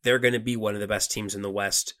 They're going to be one of the best teams in the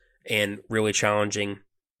West and really challenging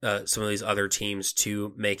some of these other teams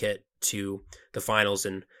to make it to the finals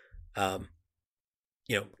and,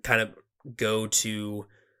 kind of go to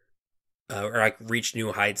or like reach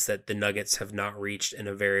new heights that the Nuggets have not reached in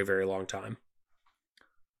a very, very long time.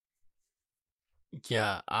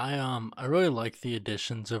 Yeah, I really like the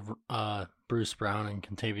additions of Bruce Brown and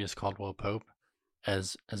Contavious Caldwell Pope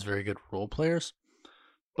as very good role players,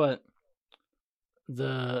 but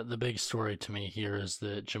the big story to me here is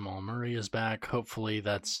that Jamal Murray is back. Hopefully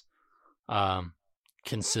that's um,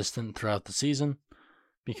 consistent throughout the season,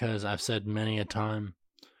 because I've said many a time,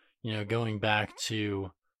 going back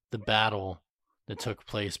to the battle that took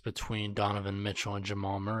place between Donovan Mitchell and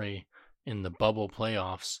Jamal Murray in the bubble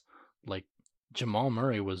playoffs, like Jamal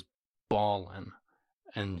Murray was balling,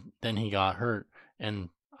 and then he got hurt. And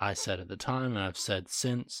I said at the time, and I've said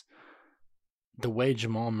since, the way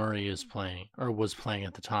Jamal Murray is playing, or was playing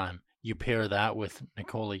at the time, you pair that with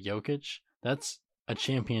Nikola Jokic, that's a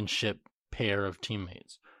championship pair of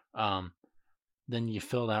teammates. Then you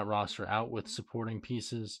fill that roster out with supporting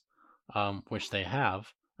pieces, which they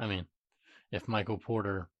have. I mean, if Michael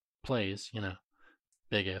Porter plays,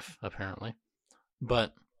 big if, apparently.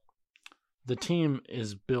 But the team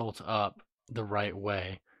is built up the right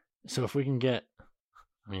way. So if we can get,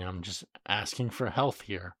 I'm just asking for health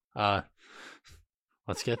here.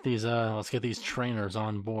 Let's get these trainers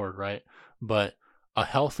on board, right? But a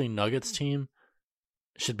healthy Nuggets team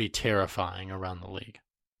should be terrifying around the league.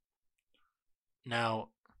 Now,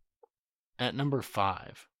 at number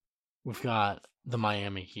 5, we've got the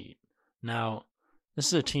Miami Heat. Now, this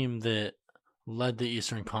is a team that led the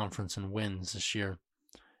Eastern Conference in wins this year,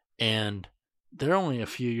 and they're only a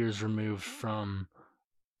few years removed from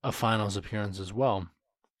a finals appearance as well.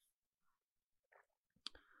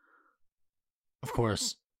 Of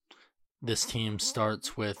course, this team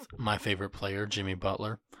starts with my favorite player, Jimmy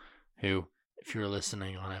Butler, who, if you're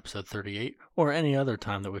listening on episode 38, or any other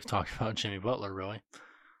time that we've talked about Jimmy Butler, really,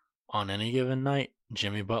 on any given night,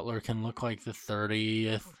 Jimmy Butler can look like the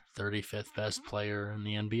 30th, 35th best player in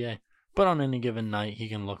the NBA. But on any given night, he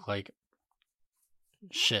can look like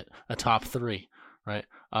a top 3, right?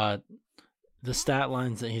 The stat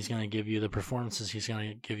lines that he's going to give you, the performances he's going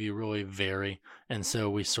to give you really vary. And so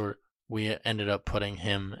we ended up putting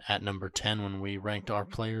him at number 10 when we ranked our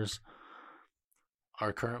players,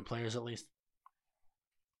 our current players at least.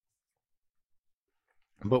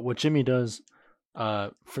 But what Jimmy does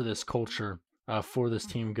for this culture, for this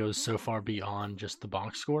team, goes so far beyond just the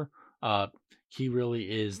box score. He really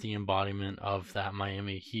is the embodiment of that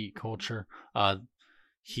Miami Heat culture.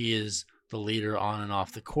 He is the leader on and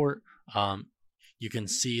off the court. You can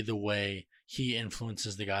see the way he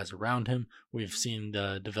influences the guys around him. We've seen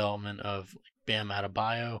the development of Bam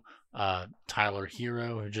Adebayo, Tyler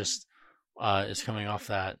Hero, who just is coming off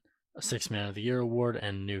that 6th Man of the Year award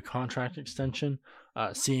and new contract extension.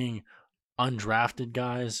 Seeing undrafted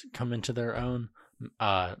guys come into their own,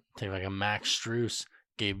 take like a Max Strus,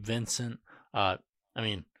 Gabe Vincent.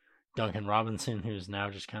 Duncan Robinson, who's now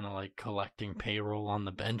just kind of like collecting payroll on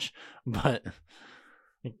the bench. But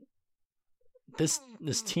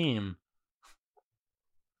this team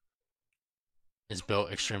is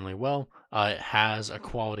built extremely well. It has a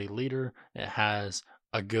quality leader. It has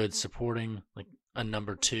a good supporting, like a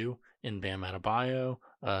number 2 in Bam Adebayo,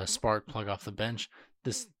 a spark plug off the bench.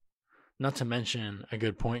 This, not to mention a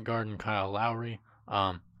good point guard in Kyle Lowry,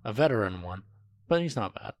 a veteran one, but he's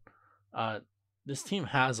not bad. This team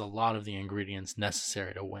has a lot of the ingredients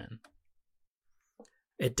necessary to win.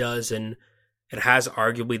 It does, and it has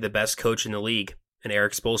arguably the best coach in the league, and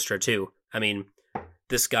Eric Spoelstra too.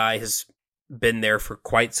 This guy has been there for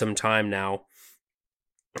quite some time now,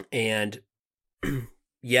 and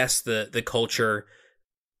yes, the culture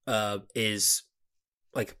is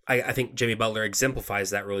like, I think Jimmy Butler exemplifies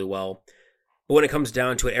that really well. But when it comes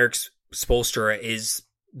down to it, Eric Spoelstra is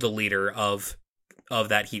the leader of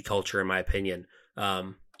that Heat culture, in my opinion,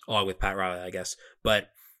 along with Pat Riley, I guess. But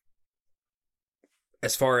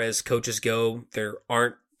as far as coaches go, there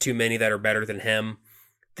aren't too many that are better than him.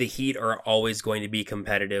 The Heat are always going to be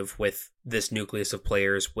competitive with this nucleus of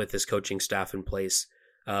players, with this coaching staff in place,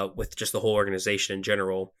 with just the whole organization in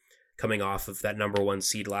general. Coming off of that number 1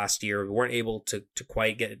 seed last year, we weren't able to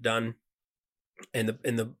quite get it done in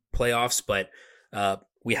the playoffs, but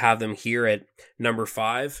we have them here at number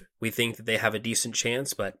 5. We think that they have a decent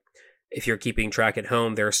chance, but if you're keeping track at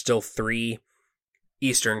home, there are still 3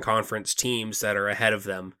 Eastern Conference teams that are ahead of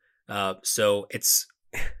them So it's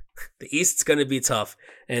the East's going to be tough.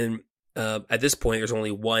 And at this point, there's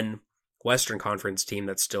only one Western Conference team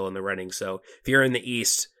that's still in the running. So if you're in the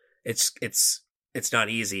East, it's not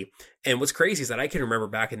easy. And what's crazy is that I can remember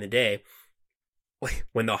back in the day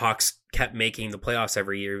when the Hawks kept making the playoffs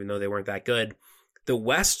every year, even though they weren't that good. The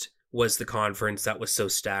West was the conference that was so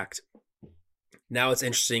stacked. Now it's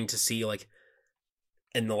interesting to see, like,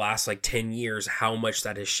 in the last 10 years, how much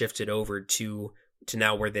that has shifted over to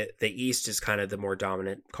now where the East is kind of the more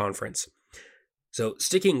dominant conference. So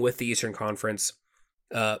sticking with the Eastern Conference,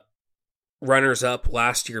 runners up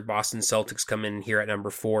last year, Boston Celtics come in here at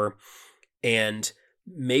number 4, and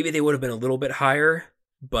maybe they would have been a little bit higher,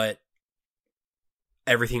 but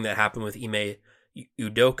everything that happened with Ime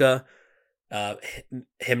Udoka,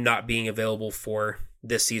 him not being available for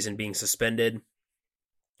this season, being suspended,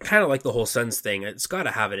 kind of like the whole Suns thing, it's got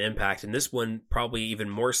to have an impact. And this one probably even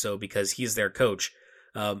more so because he's their coach.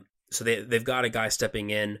 So they've got a guy stepping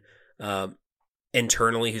in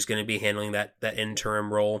internally who's going to be handling that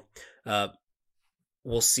interim role.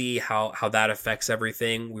 We'll see how that affects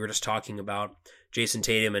everything. We were just talking about Jason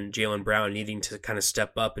Tatum and Jaylen Brown needing to kind of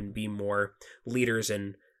step up and be more leaders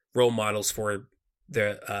and role models for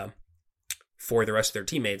the rest of their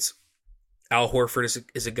teammates. Al Horford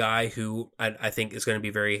is a guy who I think is going to be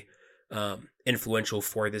very influential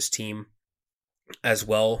for this team as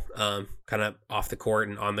well, kind of off the court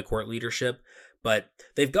and on the court leadership. But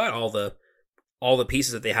they've got all the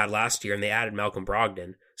pieces that they had last year, and they added Malcolm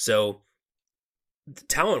Brogdon. So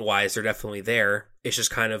talent-wise, they're definitely there. It's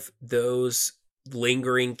just kind of those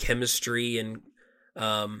lingering chemistry and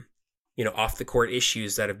off the court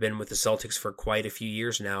issues that have been with the Celtics for quite a few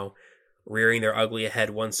years now, rearing their ugly head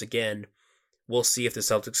once again. We'll see if the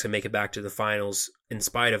Celtics can make it back to the finals in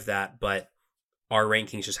spite of that, but our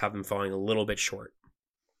rankings just have them falling a little bit short.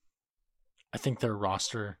 I think their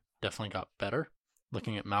roster definitely got better.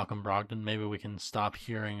 Looking at Malcolm Brogdon, maybe we can stop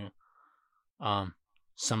hearing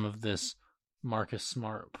some of this Marcus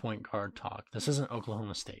Smart point guard talk. This isn't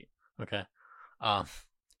Oklahoma State, okay?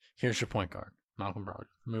 Here's your point guard, Malcolm Brogdon.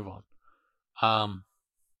 Move on.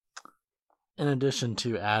 In addition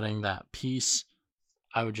to adding that piece,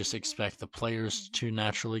 I would just expect the players to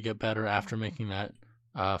naturally get better after making that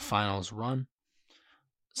finals run.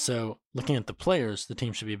 So looking at the players, the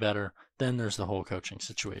team should be better. Then there's the whole coaching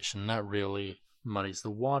situation. That really muddies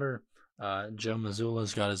the water. Joe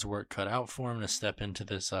Mazzulla's got his work cut out for him to step into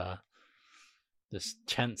this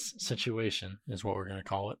tense situation, is what we're going to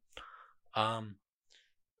call it.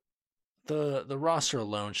 The roster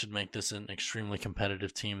alone should make this an extremely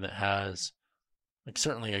competitive team that has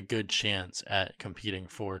certainly a good chance at competing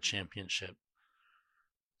for a championship.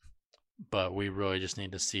 But we really just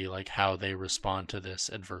need to see how they respond to this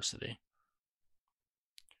adversity.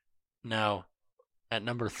 Now, at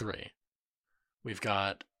number 3, we've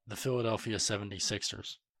got the Philadelphia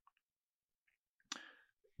 76ers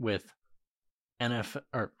with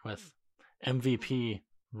with MVP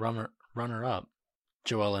runner-up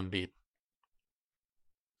Joel Embiid.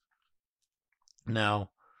 Now,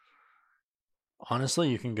 honestly,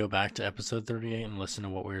 you can go back to episode 38 and listen to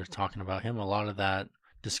what we were talking about him. A lot of that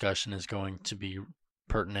discussion is going to be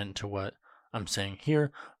pertinent to what I'm saying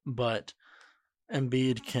here, but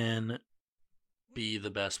Embiid can be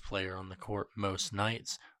the best player on the court most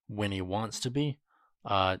nights when he wants to be.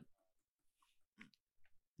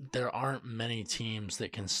 There aren't many teams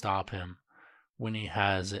that can stop him when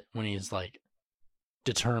he's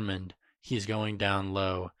determined. He's going down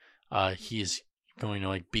low. He's going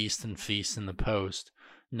to beast and feast in the post.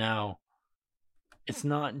 Now, it's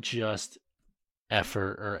not just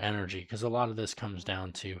effort or energy, because a lot of this comes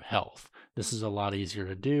down to health. This is a lot easier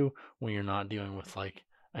to do when you're not dealing with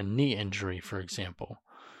a knee injury, for example.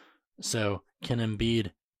 So can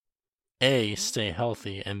Embiid A, stay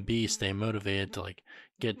healthy, and B, stay motivated to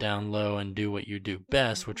get down low and do what you do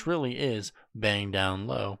best, which really is bang down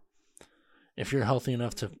low. If you're healthy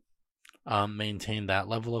enough to maintain that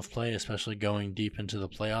level of play, especially going deep into the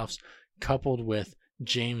playoffs, coupled with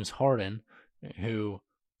James Harden, who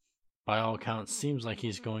by all accounts seems like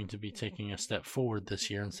he's going to be taking a step forward this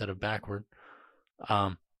year instead of backward,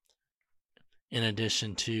 in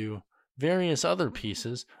addition to various other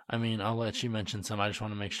pieces. I mean, I'll let you mention some. I just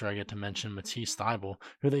want to make sure I get to mention Matisse Thybulle,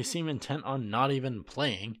 who they seem intent on not even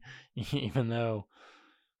playing, even though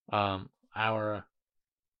our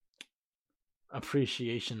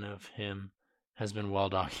appreciation of him has been well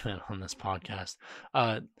documented on this podcast.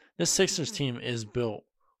 This Sixers team is built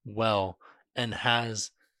well and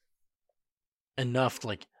has enough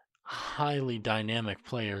highly dynamic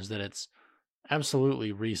players that it's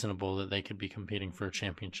absolutely reasonable that they could be competing for a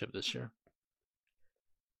championship this year.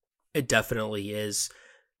 It definitely is.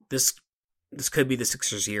 This this could be the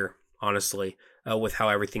Sixers' year, honestly, with how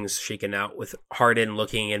everything's shaken out, with Harden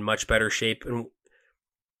looking in much better shape, and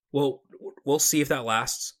we'll we'll see if that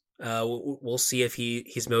lasts. We'll see if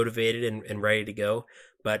he's motivated and ready to go,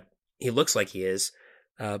 but he looks like he is.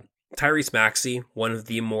 Uh, Tyrese Maxey, one of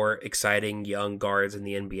the more exciting young guards in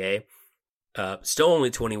the NBA, still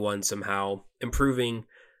only 21 somehow, improving.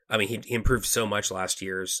 I mean, he improved so much last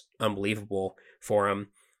year's unbelievable for him.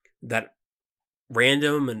 That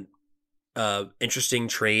random and interesting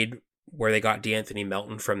trade where they got DeAnthony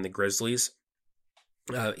Melton from the Grizzlies.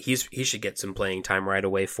 He should get some playing time right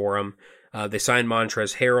away for him. They signed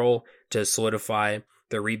Montrezl Harrell to solidify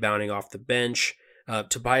their rebounding off the bench.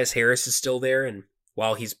 Tobias Harris is still there, and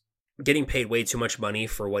while he's getting paid way too much money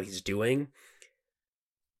for what he's doing,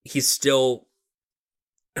 he's still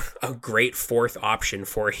a great fourth option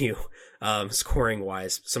for you, scoring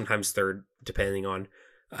wise. Sometimes third, depending on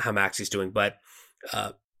how Maxey's doing. But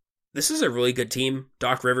this is a really good team.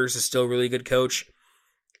 Doc Rivers is still a really good coach.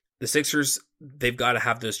 The Sixers, they've got to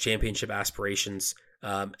have those championship aspirations.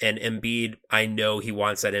 And Embiid, I know he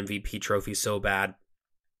wants that MVP trophy so bad.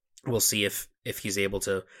 We'll see if he's able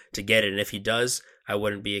to get it, and if he does, I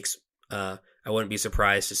wouldn't be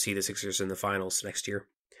surprised to see the Sixers in the finals next year.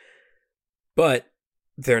 But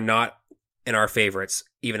they're not in our favorites,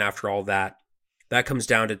 even after all that. That comes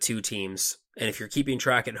down to two teams, and if you're keeping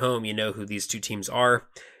track at home, you know who these two teams are.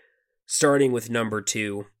 Starting with number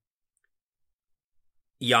 2,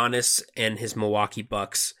 Giannis and his Milwaukee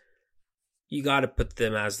Bucks. You got to put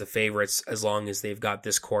them as the favorites as long as they've got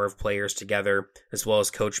this core of players together, as well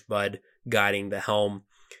as Coach Bud guiding the helm.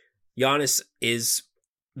 Giannis is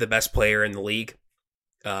the best player in the league,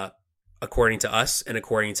 according to us and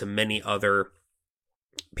according to many other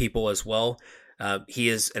people as well. He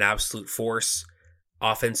is an absolute force,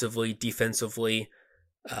 offensively, defensively.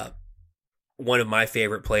 One of my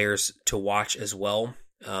favorite players to watch as well,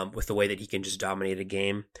 with the way that he can just dominate a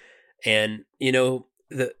game. And, you know,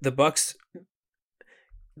 the Bucks,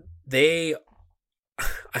 I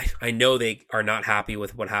know they are not happy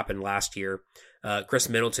with what happened last year. Chris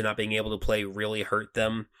Middleton not being able to play really hurt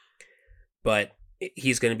them, but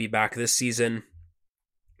he's going to be back this season.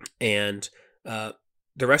 And the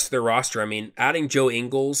rest of their roster, I mean, adding Joe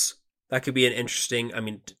Ingles, that could be an interesting, I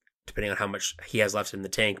mean, depending on how much he has left in the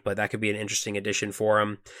tank, but that could be an interesting addition for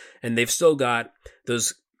him. And they've still got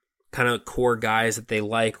those kind of core guys that they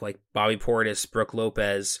like Bobby Portis, Brook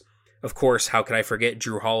Lopez. Of course, how could I forget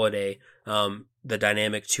Drew Holiday, the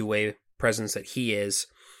dynamic two-way presence that he is.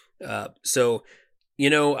 So, you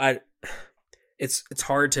know, it's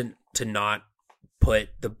hard to not put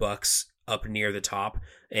the Bucks up near the top.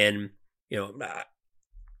 And, you know,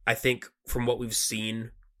 I think from what we've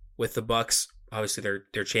seen with the Bucks, obviously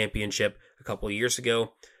their championship a couple of years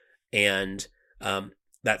ago, and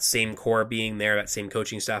that same core being there, that same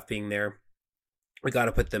coaching staff being there, we got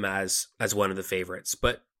to put them as one of the favorites,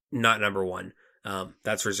 but not number 1.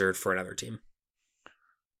 That's reserved for another team.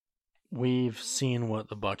 We've seen what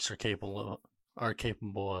the Bucks are capable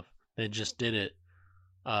of. They just did it,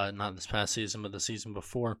 not this past season, but the season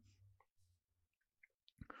before.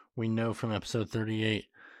 We know from episode 38,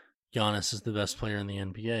 Giannis is the best player in the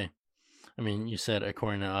NBA. I mean, you said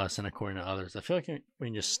according to us and according to others. I feel like we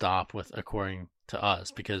can just stop with according to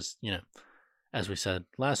us because, you know, as we said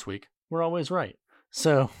last week, we're always right.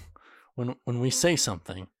 So when we say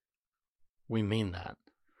something, we mean that.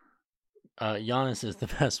 Giannis is the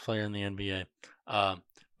best player in the NBA.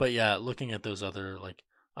 But yeah, looking at those other,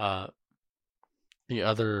 the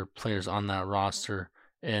other players on that roster,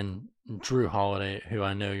 and Drew Holiday, who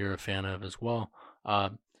I know you're a fan of as well,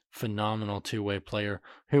 phenomenal two-way player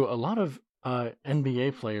who a lot of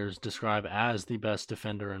NBA players describe as the best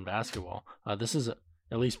defender in basketball. This is at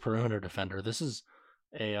least perimeter defender. This is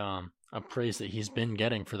a praise that he's been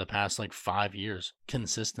getting for the past 5 years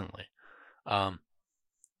consistently.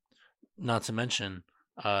 Not to mention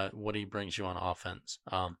what he brings you on offense,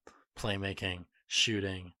 playmaking,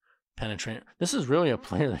 shooting, penetrating. This is really a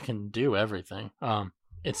player that can do everything.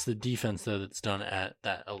 It's the defense though that's done at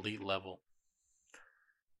that elite level.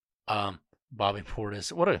 Bobby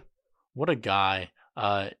Portis, what a guy,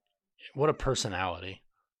 what a personality.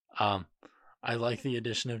 I like the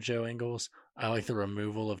addition of Joe Ingles. I like the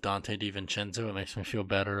removal of Dante DiVincenzo. It makes me feel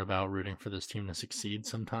better about rooting for this team to succeed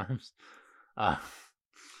sometimes.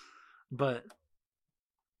 But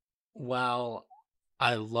while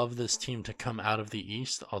I love this team to come out of the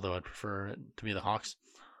East, although I'd prefer it to be the Hawks,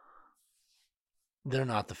 they're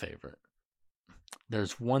not the favorite.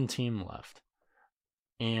 There's one team left.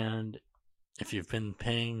 And if you've been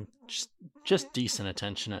paying just decent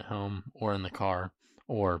attention at home or in the car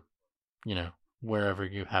or wherever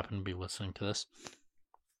you happen to be listening to this,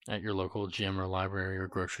 at your local gym or library or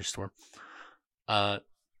grocery store.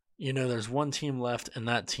 There's one team left, and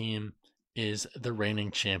that team is the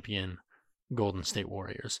reigning champion Golden State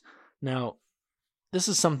Warriors. Now, this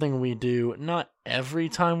is something we do not every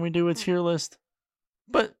time we do a tier list,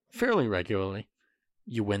 but fairly regularly.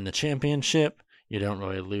 You win the championship, you don't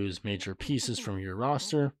really lose major pieces from your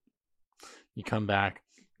roster. You come back,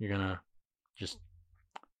 you're going to just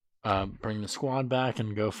bring the squad back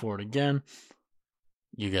and go for it again.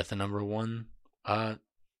 You get the number one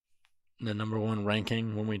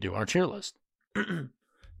ranking when we do our tier list.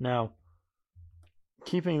 Now,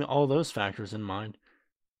 keeping all those factors in mind,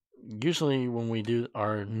 usually when we do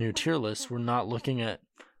our new tier list, we're not looking at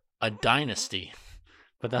a dynasty,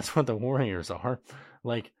 but that's what the Warriors are.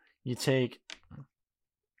 Like, you take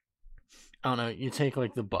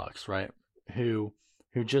like the Bucks, right? Who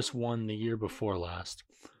just won the year before last.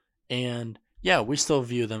 And yeah, we still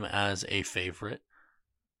view them as a favorite.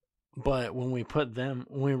 But when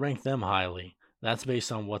we rank them highly, that's based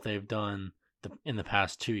on what they've done in the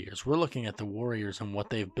past 2 years. We're looking at the Warriors and what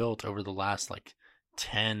they've built over the last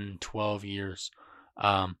 10, 12 years.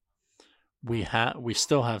 We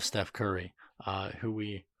still have Steph Curry, who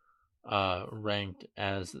we ranked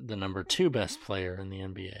as the number 2 best player in the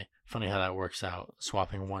NBA. Funny how that works out,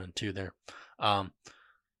 swapping 1 and 2 there.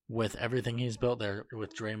 With everything he's built there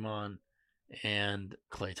with Draymond and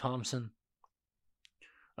Klay Thompson.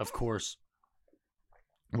 Of course,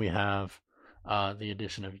 we have the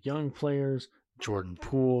addition of young players, Jordan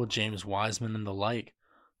Poole, James Wiseman, and the like.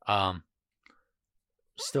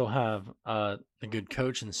 Still have the good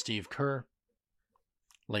coach in Steve Kerr.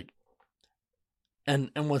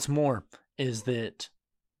 And what's more is that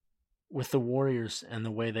with the Warriors and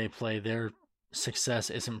the way they play, their success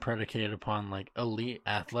isn't predicated upon elite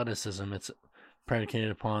athleticism. It's predicated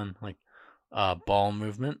upon ball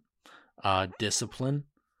movement, discipline,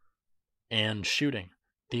 and shooting.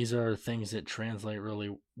 These are things that translate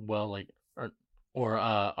really well, or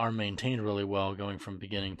are maintained really well going from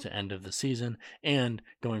beginning to end of the season and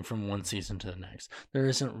going from one season to the next. There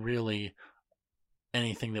isn't really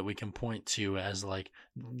anything that we can point to as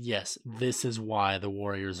yes, this is why the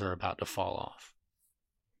Warriors are about to fall off.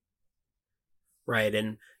 Right.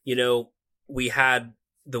 And, we had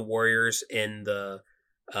the Warriors in the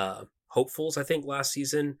hopefuls, I think, last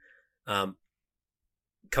season,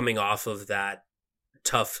 coming off of that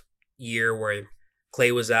tough year where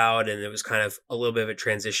Klay was out and it was kind of a little bit of a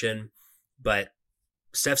transition. But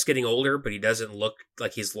Steph's getting older, but he doesn't look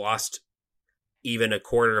like he's lost even a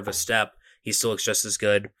quarter of a step. He still looks just as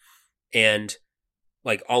good. And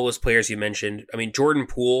all those players you mentioned, Jordan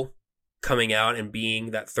Poole coming out and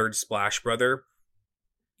being that third splash brother,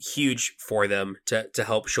 huge for them to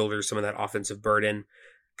help shoulder some of that offensive burden.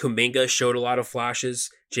 Kuminga showed a lot of flashes.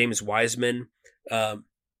 James Wiseman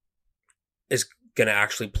is going to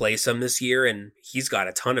actually play some this year, and he's got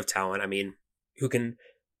a ton of talent. Who can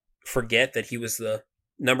forget that he was the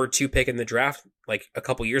number 2 pick in the draft a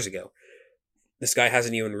couple years ago? This guy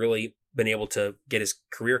hasn't even really been able to get his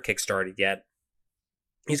career kick-started yet.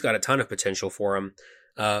 He's got a ton of potential for him.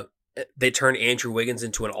 They turned Andrew Wiggins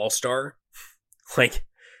into an all-star. They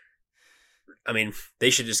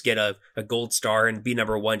should just get a gold star and be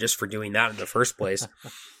number 1 just for doing that in the first place.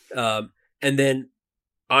 And then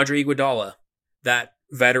Andre Iguodala, that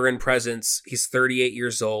veteran presence. He's 38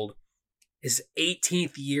 years old. His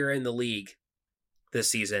 18th year in the league this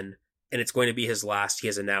season, and it's going to be his last, he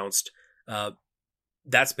has announced.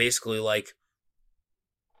 That's basically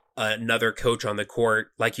another coach on the court,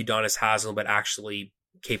 like Udonis Haslem, but actually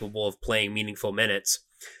capable of playing meaningful minutes.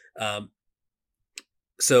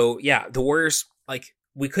 So yeah, the Warriors,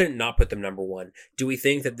 we couldn't not put them number 1. Do we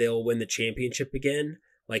think that they'll win the championship again?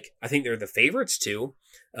 I think they're the favorites too.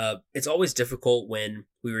 It's always difficult when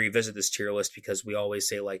we revisit this tier list because we always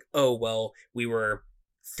say oh, well, we were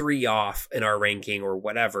 3 off in our ranking or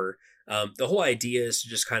whatever. The whole idea is to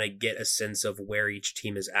just kind of get a sense of where each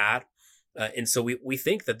team is at. And so we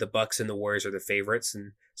think that the Bucks and the Warriors are the favorites.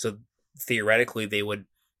 And so theoretically they would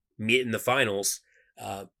meet in the finals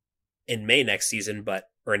in May next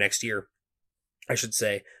year, I should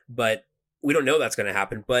say. But we don't know that's going to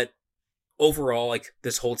happen. But overall,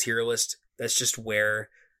 this whole tier list, that's just where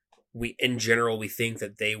we think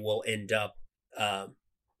that they will end up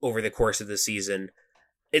over the course of the season.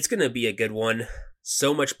 It's going to be a good one.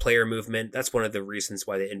 So much player movement. That's one of the reasons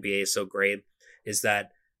why the NBA is so great, is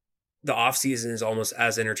that the offseason is almost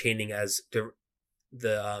as entertaining as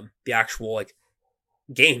the actual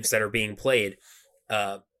games that are being played.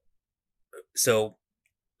 So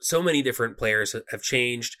many different players have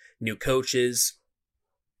changed, new coaches,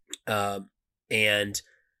 And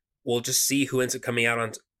we'll just see who ends up coming out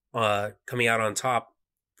on top.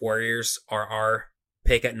 Warriors are our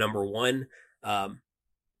pick at number 1,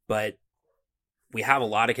 but we have a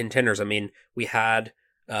lot of contenders. I mean, we had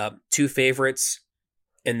 2 favorites,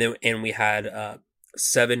 and we had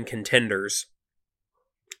 7 contenders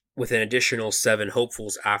with an additional 7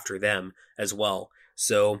 hopefuls after them as well.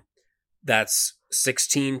 So that's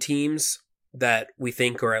 16 teams that we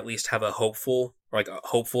think or at least have a hopeful, or like a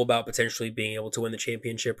hopeful about potentially being able to win the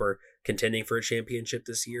championship or contending for a championship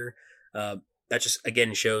this year. That just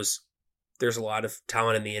again shows there's a lot of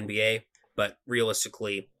talent in the NBA, but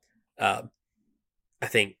realistically, I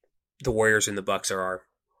think the Warriors and the Bucks are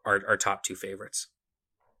our top 2 favorites.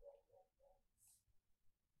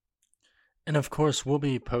 And of course, we'll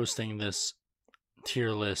be posting this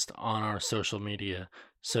tier list on our social media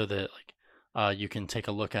so that you can take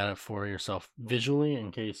a look at it for yourself visually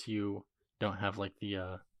in case you don't have like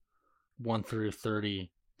the 1 through 30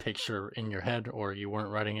 picture in your head, or you weren't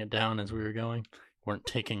writing it down as we were going, weren't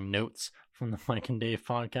taking notes from the Mike and Dave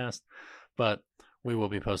podcast. But we will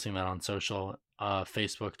be posting that on social,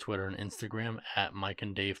 Facebook, Twitter, and Instagram at Mike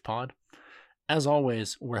and Dave Pod. As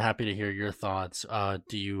always, we're happy to hear your thoughts.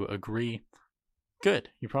 Do you agree? Good.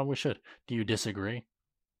 You probably should. Do you disagree?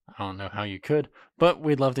 I don't know how you could, but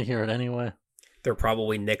we'd love to hear it anyway. They're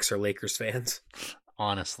probably Knicks or Lakers fans.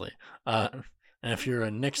 Honestly. And if you're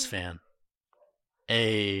a Knicks fan,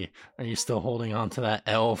 are you still holding on to that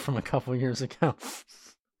L from a couple years ago?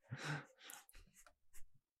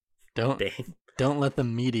 Don't let the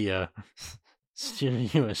media steer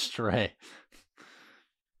you astray.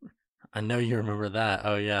 I know you remember that.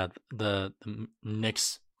 Oh yeah, the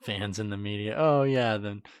Knicks fans in the media. Oh yeah,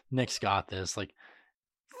 the Knicks got this. Like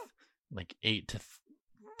 8-2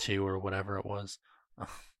 or whatever it was. I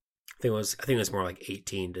think it was more like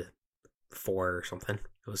 18-4 or something.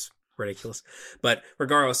 It was ridiculous. But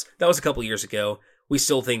regardless, that was a couple years ago. We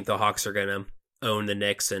still think the Hawks are gonna own the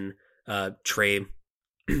Knicks, and Trey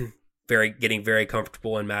getting very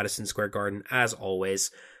comfortable in Madison Square Garden as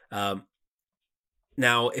always.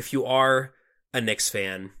 Now, if you are a Knicks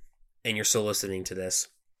fan and you're still listening to this,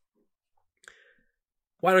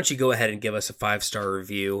 why don't you go ahead and give us a 5-star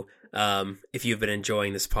review if you've been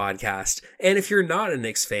enjoying this podcast. And if you're not a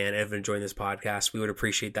Knicks fan and have been enjoying this podcast, we would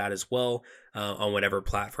appreciate that as well on whatever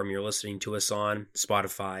platform you're listening to us on: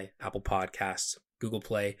 Spotify, Apple Podcasts, Google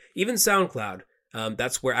Play, even SoundCloud.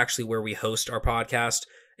 That's where we host our podcast,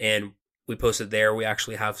 and we post it there. We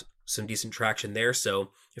actually have some decent traction there.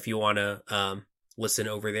 So if you want to listen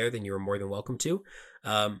over there, then you're more than welcome to.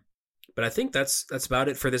 But I think that's about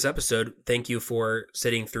it for this episode. Thank you for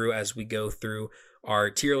sitting through as we go through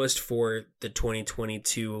our tier list for the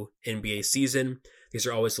 2022 NBA season. These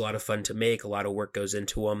are always a lot of fun to make. A lot of work goes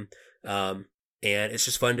into them. And it's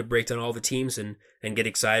just fun to break down all the teams and get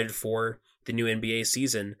excited for the new NBA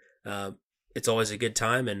season. It's always a good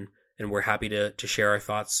time, and we're happy to share our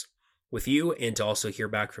thoughts with you and to also hear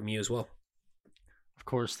back from you as well. Of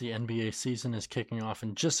course, the NBA season is kicking off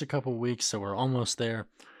in just a couple weeks, so we're almost there.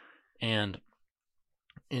 And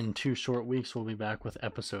in 2 short weeks, we'll be back with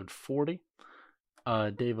episode 40.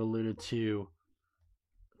 Dave alluded to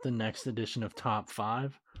the next edition of Top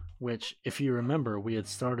 5, which, if you remember, we had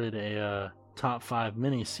started a Top 5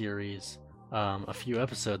 mini-series a few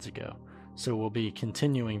episodes ago. So we'll be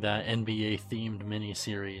continuing that NBA-themed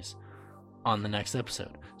mini-series on the next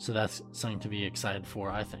episode. So that's something to be excited for,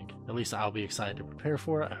 I think. At least I'll be excited to prepare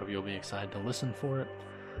for it. I hope you'll be excited to listen for it.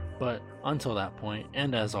 But until that point,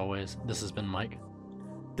 and as always, this has been Mike.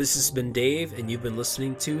 This has been Dave, and you've been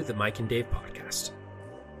listening to the Mike and Dave podcast.